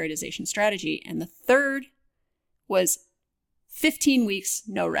another periodization strategy. And the third was 15 weeks,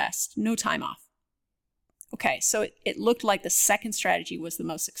 no rest, no time off. Okay, so it looked like the second strategy was the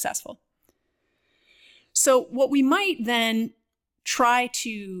most successful. So what we might then try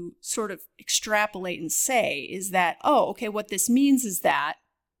to sort of extrapolate and say is that, what this means is that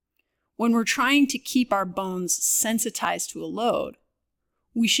when we're trying to keep our bones sensitized to a load,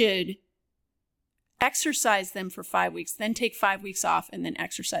 we should exercise them for 5 weeks, then take 5 weeks off, and then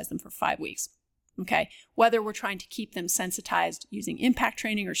exercise them for 5 weeks. Okay, whether we're trying to keep them sensitized using impact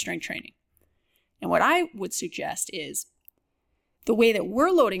training or strength training. And what I would suggest is the way that we're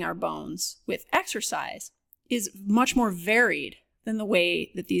loading our bones with exercise is much more varied than the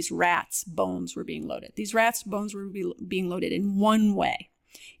way that these rats' bones were being loaded. These rats' bones were being loaded in one way,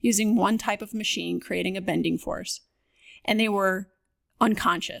 using one type of machine, creating a bending force. And they were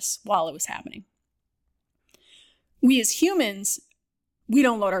unconscious while it was happening. We as humans, we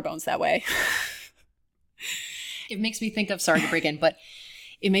don't load our bones that way. It makes me think of, sorry to break in, but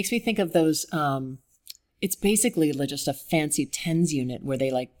it makes me think of those, it's basically just a fancy TENS unit where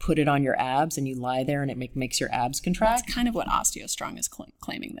they like put it on your abs and you lie there and it makes your abs contract. That's kind of what OsteoStrong is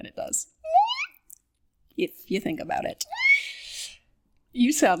claiming that it does. If you think about it.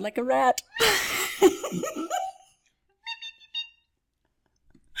 You sound like a rat.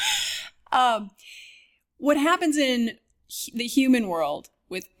 What happens in the human world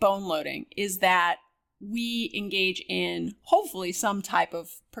with bone loading is that we engage in hopefully some type of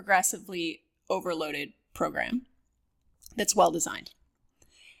progressively overloaded program that's well designed.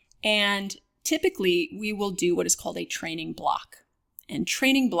 And typically we will do what is called a training block. And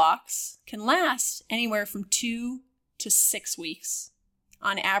training blocks can last anywhere from 2 to 6 weeks.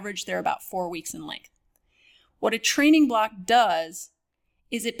 On average, they're about 4 weeks in length. What a training block does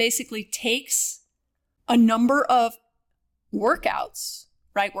is it basically takes a number of workouts,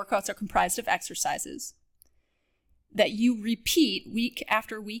 right? Workouts are comprised of exercises that you repeat week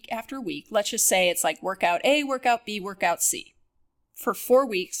after week after week. Let's just say it's like workout A, workout B, workout C. For 4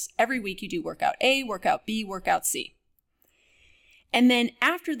 weeks, every week you do workout A, workout B, workout C. And then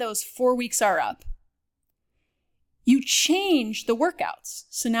after those 4 weeks are up, you change the workouts.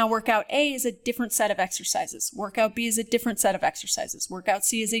 So now workout A is a different set of exercises. Workout B is a different set of exercises. Workout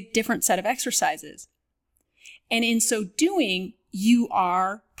C is a different set of exercises. And in so doing, you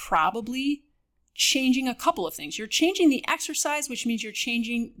are probably changing a couple of things. You're changing the exercise, which means you're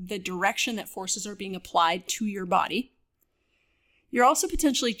changing the direction that forces are being applied to your body. You're also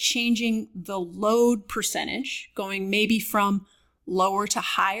potentially changing the load percentage, going maybe from lower to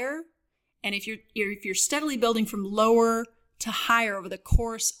higher. And if you're steadily building from lower to higher over the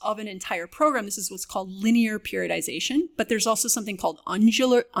course of an entire program, this is what's called linear periodization. But there's also something called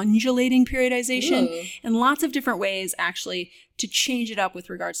undulating periodization, and lots of different ways actually to change it up with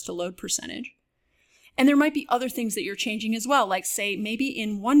regards to load percentage. And there might be other things that you're changing as well. Like say maybe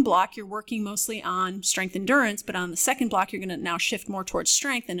in one block, you're working mostly on strength endurance, but on the second block, you're going to now shift more towards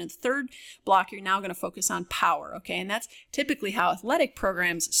strength. And in the third block, you're now going to focus on power. Okay. And that's typically how athletic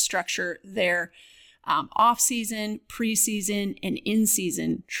programs structure their off-season, preseason, and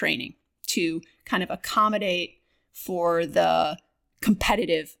in-season training to kind of accommodate for the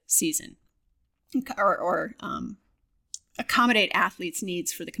competitive season or accommodate athletes'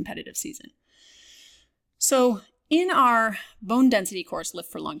 needs for the competitive season. So in our bone density course,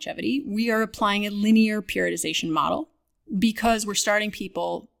 Lift for Longevity, we are applying a linear periodization model because we're starting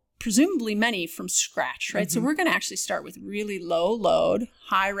people, presumably many, from scratch, right? Mm-hmm. So we're going to actually start with really low load,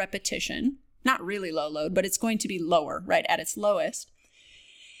 high repetition, not really low load, but it's going to be lower, right, at its lowest.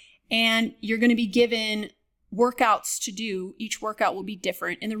 And you're going to be given workouts to do. Each workout will be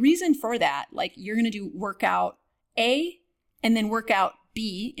different. And the reason for that, like you're going to do workout A and then workout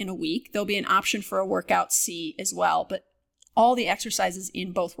B in a week. There'll be an option for a workout C as well, but all the exercises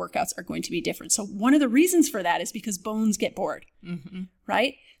in both workouts are going to be different. So one of the reasons for that is because bones get bored,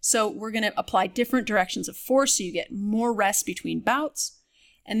 right? So we're going to apply different directions of force so you get more rest between bouts.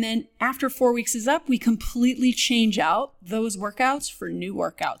 And then after 4 weeks is up, we completely change out those workouts for new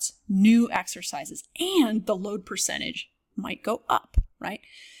workouts, new exercises, and the load percentage might go up, right?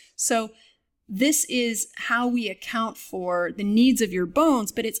 So this is how we account for the needs of your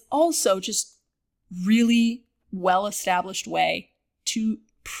bones, but it's also just really well-established way to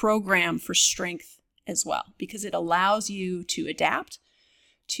program for strength as well, because it allows you to adapt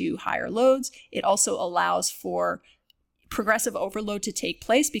to higher loads. It also allows for progressive overload to take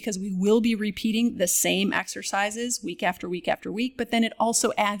place because we will be repeating the same exercises week after week after week, but then it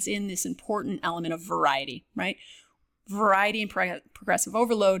also adds in this important element of variety, right? Variety and progressive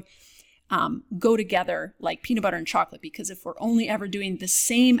overload go together like peanut butter and chocolate, because if we're only ever doing the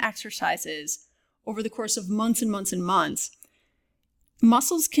same exercises over the course of months and months and months,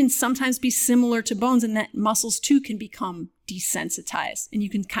 muscles can sometimes be similar to bones, and that muscles too can become desensitized and you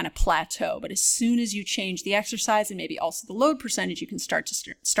can kind of plateau. But as soon as you change the exercise and maybe also the load percentage, you can start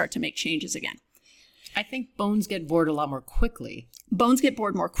to make changes again. I think bones get bored a lot more quickly. Bones get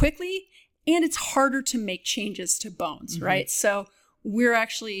bored more quickly, and it's harder to make changes to bones, right? So we're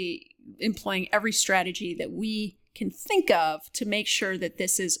actually employing every strategy that we can think of to make sure that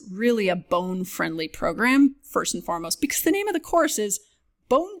this is really a bone-friendly program, first and foremost, because the name of the course is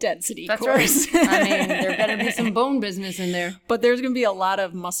Bone Density Course. Right. I mean, there better be some bone business in there. But there's going to be a lot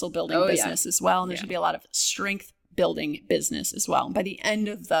of muscle building business as well, and there's going to be a lot of strength building business as well. And by the end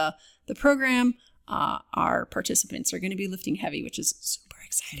of the program, our participants are going to be lifting heavy, which is super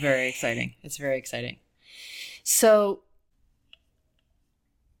exciting. Very exciting. It's very exciting. So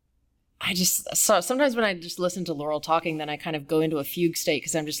sometimes when I just listen to Laurel talking, then I kind of go into a fugue state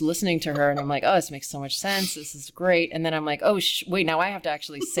because I'm just listening to her and I'm like, oh, this makes so much sense. This is great. And then I'm like, oh, wait, now I have to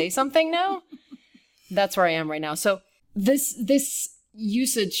actually say something now? That's where I am right now. So this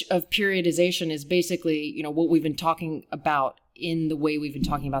usage of periodization is basically, what we've been talking about in the way we've been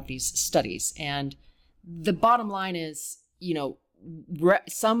talking about these studies. And the bottom line is,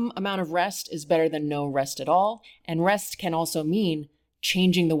 some amount of rest is better than no rest at all. And rest can also mean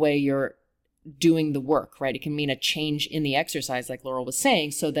changing the way you're doing the work, right? It can mean a change in the exercise, like Laurel was saying,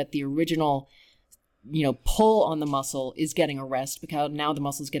 so that the original, pull on the muscle is getting a rest, because now the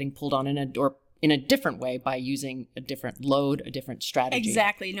muscle is getting pulled on in a different way by using a different load, a different strategy.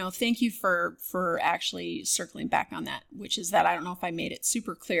 Exactly. No, thank you for actually circling back on that, which is that I don't know if I made it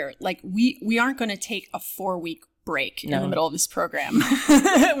super clear. Like we aren't going to take a 4-week break in the middle of this program.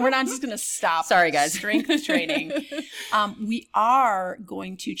 We're not just going to stop. Sorry, guys. Strength training. We are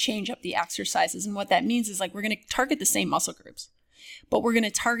going to change up the exercises. And what that means is we're going to target the same muscle groups, but we're going to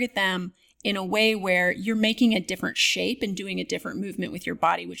target them in a way where you're making a different shape and doing a different movement with your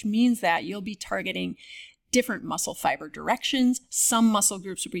body, which means that you'll be targeting different muscle fiber directions. Some muscle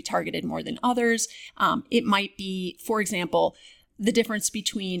groups will be targeted more than others. It might be, for example, the difference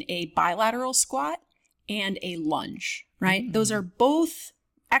between a bilateral squat and a lunge, right? Those are both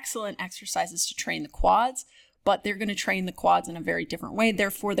excellent exercises to train the quads, but they're going to train the quads in a very different way.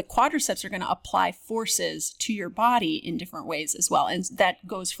 Therefore, the quadriceps are going to apply forces to your body in different ways as well. And that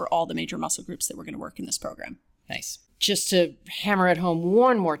goes for all the major muscle groups that we're going to work in this program. Nice. Just to hammer it home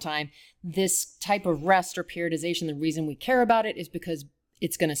one more time, this type of rest or periodization, the reason we care about it is because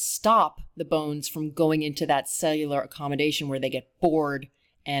it's going to stop the bones from going into that cellular accommodation where they get bored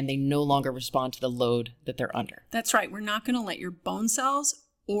and they no longer respond to the load that they're under. That's right. We're not going to let your bone cells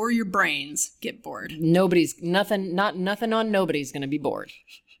or your brains get bored. Nobody's going to be bored.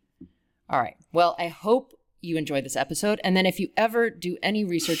 All right. Well, I hope you enjoyed this episode. And then if you ever do any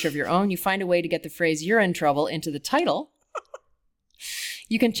research of your own, you find a way to get the phrase "you're in trouble" into the title.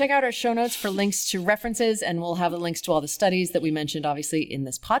 You can check out our show notes for links to references, and we'll have the links to all the studies that we mentioned, obviously, in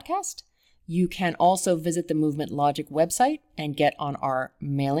this podcast. You can also visit the Movement Logic website and get on our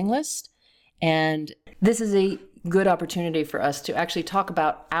mailing list. And this is a good opportunity for us to actually talk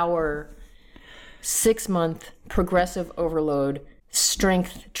about our 6-month progressive overload,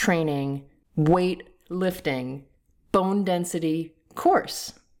 strength training, weight lifting, bone density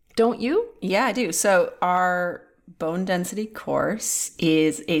course. Don't you? Yeah, I do. So our bone density course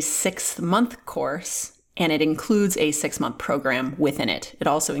is a 6-month course, and it includes a 6-month program within it. It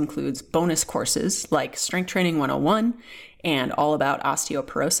also includes bonus courses like Strength Training 101 and all about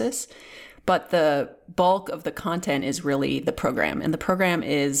osteoporosis. But the bulk of the content is really the program. And the program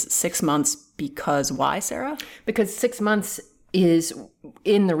is 6 months because why, Sarah? Because 6 months is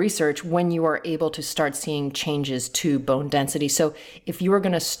in the research when you are able to start seeing changes to bone density. So if you are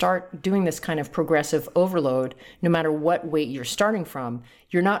going to start doing this kind of progressive overload, no matter what weight you're starting from,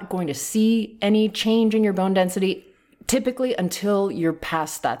 you're not going to see any change in your bone density typically until you're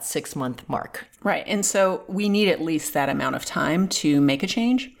past that 6-month mark. Right. And so we need at least that amount of time to make a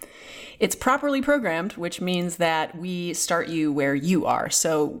change. It's properly programmed, which means that we start you where you are.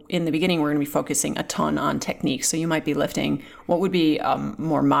 So in the beginning, we're going to be focusing a ton on technique. So you might be lifting what would be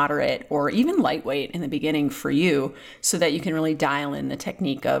more moderate or even lightweight in the beginning for you so that you can really dial in the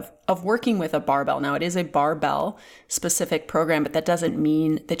technique of working with a barbell. Now, it is a barbell specific program, but that doesn't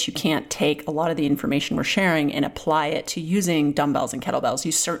mean that you can't take a lot of the information we're sharing and apply it to using dumbbells and kettlebells.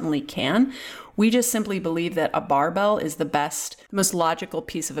 You certainly can. We just simply believe that a barbell is the best, most logical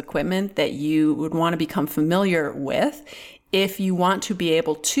piece of equipment that you would want to become familiar with if you want to be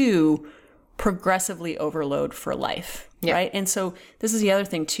able to progressively overload for life, right? And so this is the other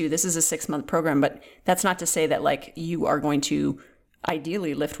thing too. This is a 6-month program, but that's not to say that like you are going to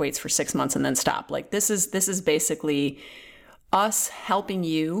ideally lift weights for 6 months and then stop. Like this is basically us helping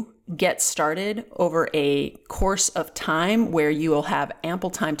you get started over a course of time where you will have ample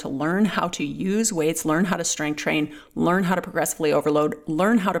time to learn how to use weights, learn how to strength train, learn how to progressively overload,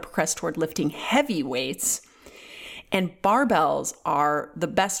 learn how to progress toward lifting heavy weights. And barbells are the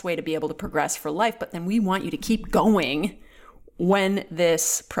best way to be able to progress for life, but then we want you to keep going when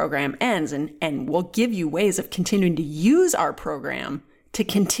this program ends, and we'll give you ways of continuing to use our program to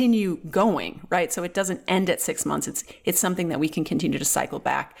continue going, right? So it doesn't end at 6 months. It's something that we can continue to cycle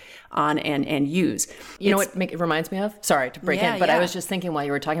back on and use. You know what it reminds me of? Sorry to break in, but I was just thinking while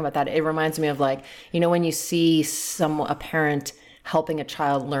you were talking about that, it reminds me of like, you know, when you see a parent helping a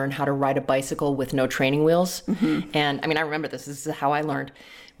child learn how to ride a bicycle with no training wheels. Mm-hmm. And I mean, I remember this is how I learned.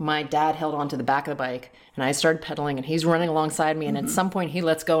 My dad held onto the back of the bike and I started pedaling and he's running alongside me. And at some point he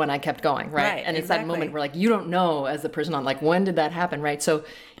lets go and I kept going. Right. And it's that moment where like, you don't know as the person on like, when did that happen? Right. So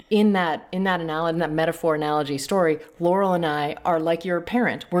in that metaphor analogy story, Laurel and I are like your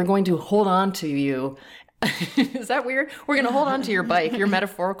parent. We're going to hold on to you. Is that weird? We're going to hold on to your bike, your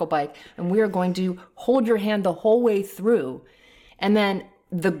metaphorical bike, and we are going to hold your hand the whole way through. And then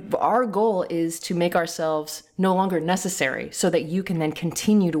our goal is to make ourselves no longer necessary so that you can then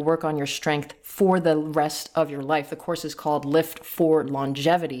continue to work on your strength for the rest of your life. The course is called Lift for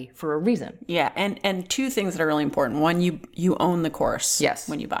Longevity for a reason. Yeah. And two things that are really important. One, you own the course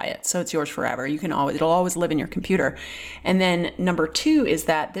when you buy it. So it's yours forever. It'll always live in your computer. And then number two is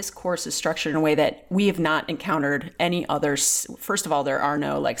that this course is structured in a way that we have not encountered any others. First of all, there are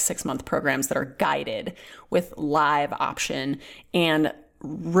no like 6-month programs that are guided with live option and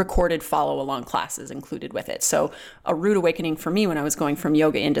recorded follow-along classes included with it. So a rude awakening for me when I was going from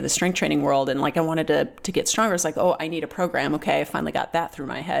yoga into the strength training world and like I wanted to get stronger, it's like, oh, I need a program. Okay, I finally got that through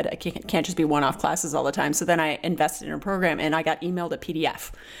my head. I can't just be one-off classes all the time. So then I invested in a program and I got emailed a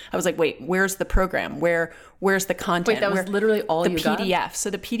PDF. I was like, wait, where's the program? Where's the content? Wait, that was literally all you got? The PDF. So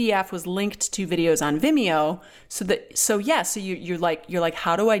the PDF was linked to videos on Vimeo. So you're like,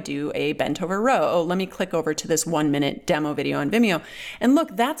 how do I do a bent over row? Oh, let me click over to this 1-minute demo video on Vimeo. And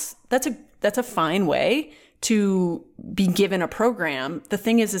look, that's a fine way to be given a program. The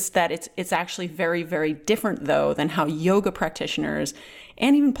thing is that it's actually very, very different though than how yoga practitioners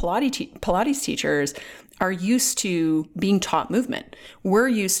and even Pilates teachers are used to being taught movement. We're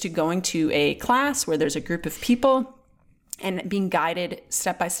used to going to a class where there's a group of people and being guided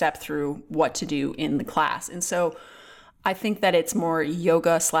step by step through what to do in the class. And so I think that it's more yoga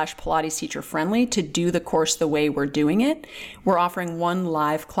 / Pilates teacher friendly to do the course the way we're doing it. We're offering one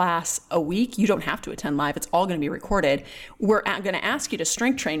live class a week. You don't have to attend live. It's all going to be recorded. We're going to ask you to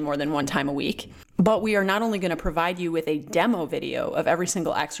strength train more than one time a week, but we are not only going to provide you with a demo video of every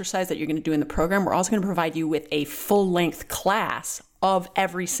single exercise that you're going to do in the program, we're also going to provide you with a full-length class of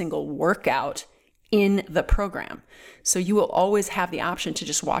every single workout in the program. So you will always have the option to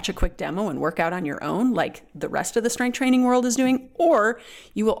just watch a quick demo and work out on your own like the rest of the strength training world is doing, or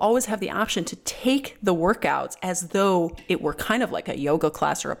you will always have the option to take the workouts as though it were kind of like a yoga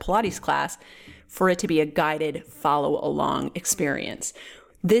class or a Pilates class for it to be a guided follow along experience.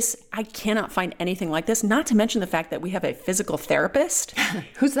 This, I cannot find anything like this, not to mention the fact that we have a physical therapist.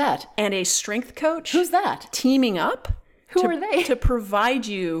 Who's that? And a strength coach. Who's that? Teaming up. Who are they? To provide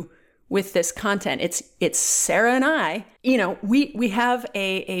you with this content. It's Sarah and I. You know, we have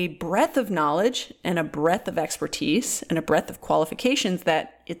a breadth of knowledge and a breadth of expertise and a breadth of qualifications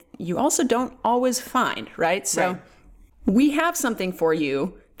that you also don't always find, right? So we have something for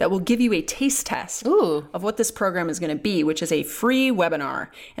you that will give you a taste test of what this program is going to be, which is a free webinar.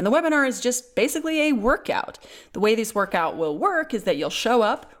 And the webinar is just basically a workout. The way this workout will work is that you'll show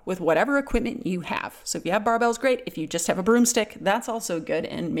up with whatever equipment you have. So if you have barbells, great. If you just have a broomstick, that's also good.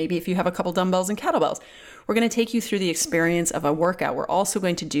 And maybe if you have a couple dumbbells and kettlebells, we're going to take you through the experience of a workout. We're also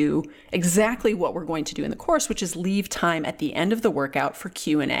going to do exactly what we're going to do in the course, which is leave time at the end of the workout for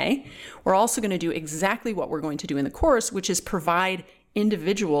Q&A. We're also going to do exactly what we're going to do in the course, which is provide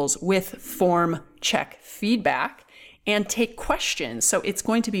individuals with form check feedback and take questions. So it's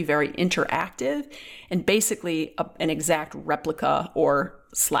going to be very interactive and basically an exact replica or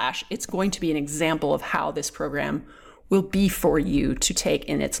 / it's going to be an example of how this program will be for you to take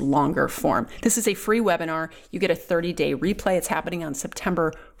in its longer form. This is a free webinar. You get a 30-day replay. It's happening on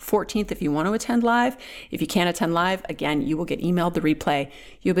September 14th if you want to attend live. If you can't attend live, again, you will get emailed the replay.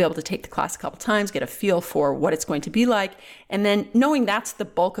 You'll be able to take the class a couple times, get a feel for what it's going to be like. And then knowing that's the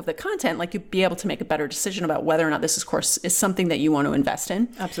bulk of the content, like you'll be able to make a better decision about whether or not this course is something that you want to invest in.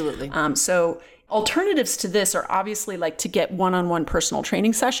 Absolutely. So alternatives to this are obviously like to get one-on-one personal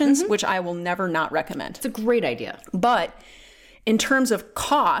training sessions, which I will never not recommend. It's a great idea. But in terms of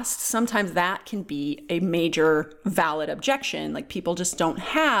cost, sometimes that can be a major valid objection. Like people just don't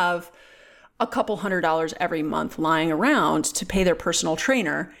have a couple $100 every month lying around to pay their personal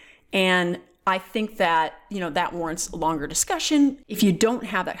trainer. And I think that, that warrants a longer discussion. If you don't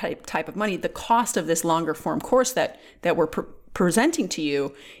have that type of money, the cost of this longer form course that we're presenting to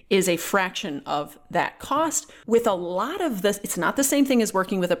you is a fraction of that cost. With a lot of this, it's not the same thing as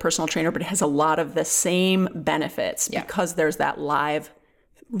working with a personal trainer, but it has a lot of the same benefits because there's that live,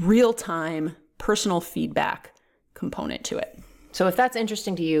 real-time personal feedback component to it. So if that's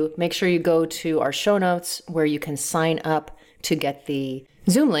interesting to you, make sure you go to our show notes where you can sign up to get the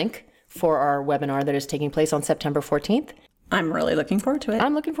Zoom link for our webinar that is taking place on September 14th. I'm really looking forward to it.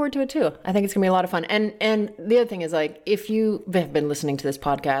 I'm looking forward to it too. I think it's gonna be a lot of fun. And the other thing is, like, if you have been listening to this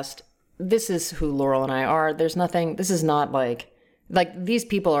podcast, this is who Laurel and I are. This is not like these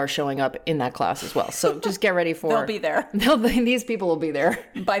people are showing up in that class as well. So just get ready for They'll be there. These people will be there.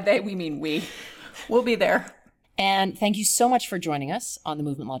 By they, we mean we. We'll be there. And thank you so much for joining us on the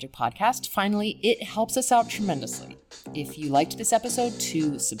Movement Logic podcast. Finally, it helps us out tremendously. If you liked this episode,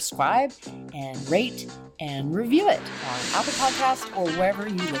 to subscribe and rate and review it on Apple Podcasts or wherever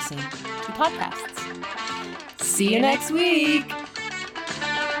you listen to podcasts. See you next week.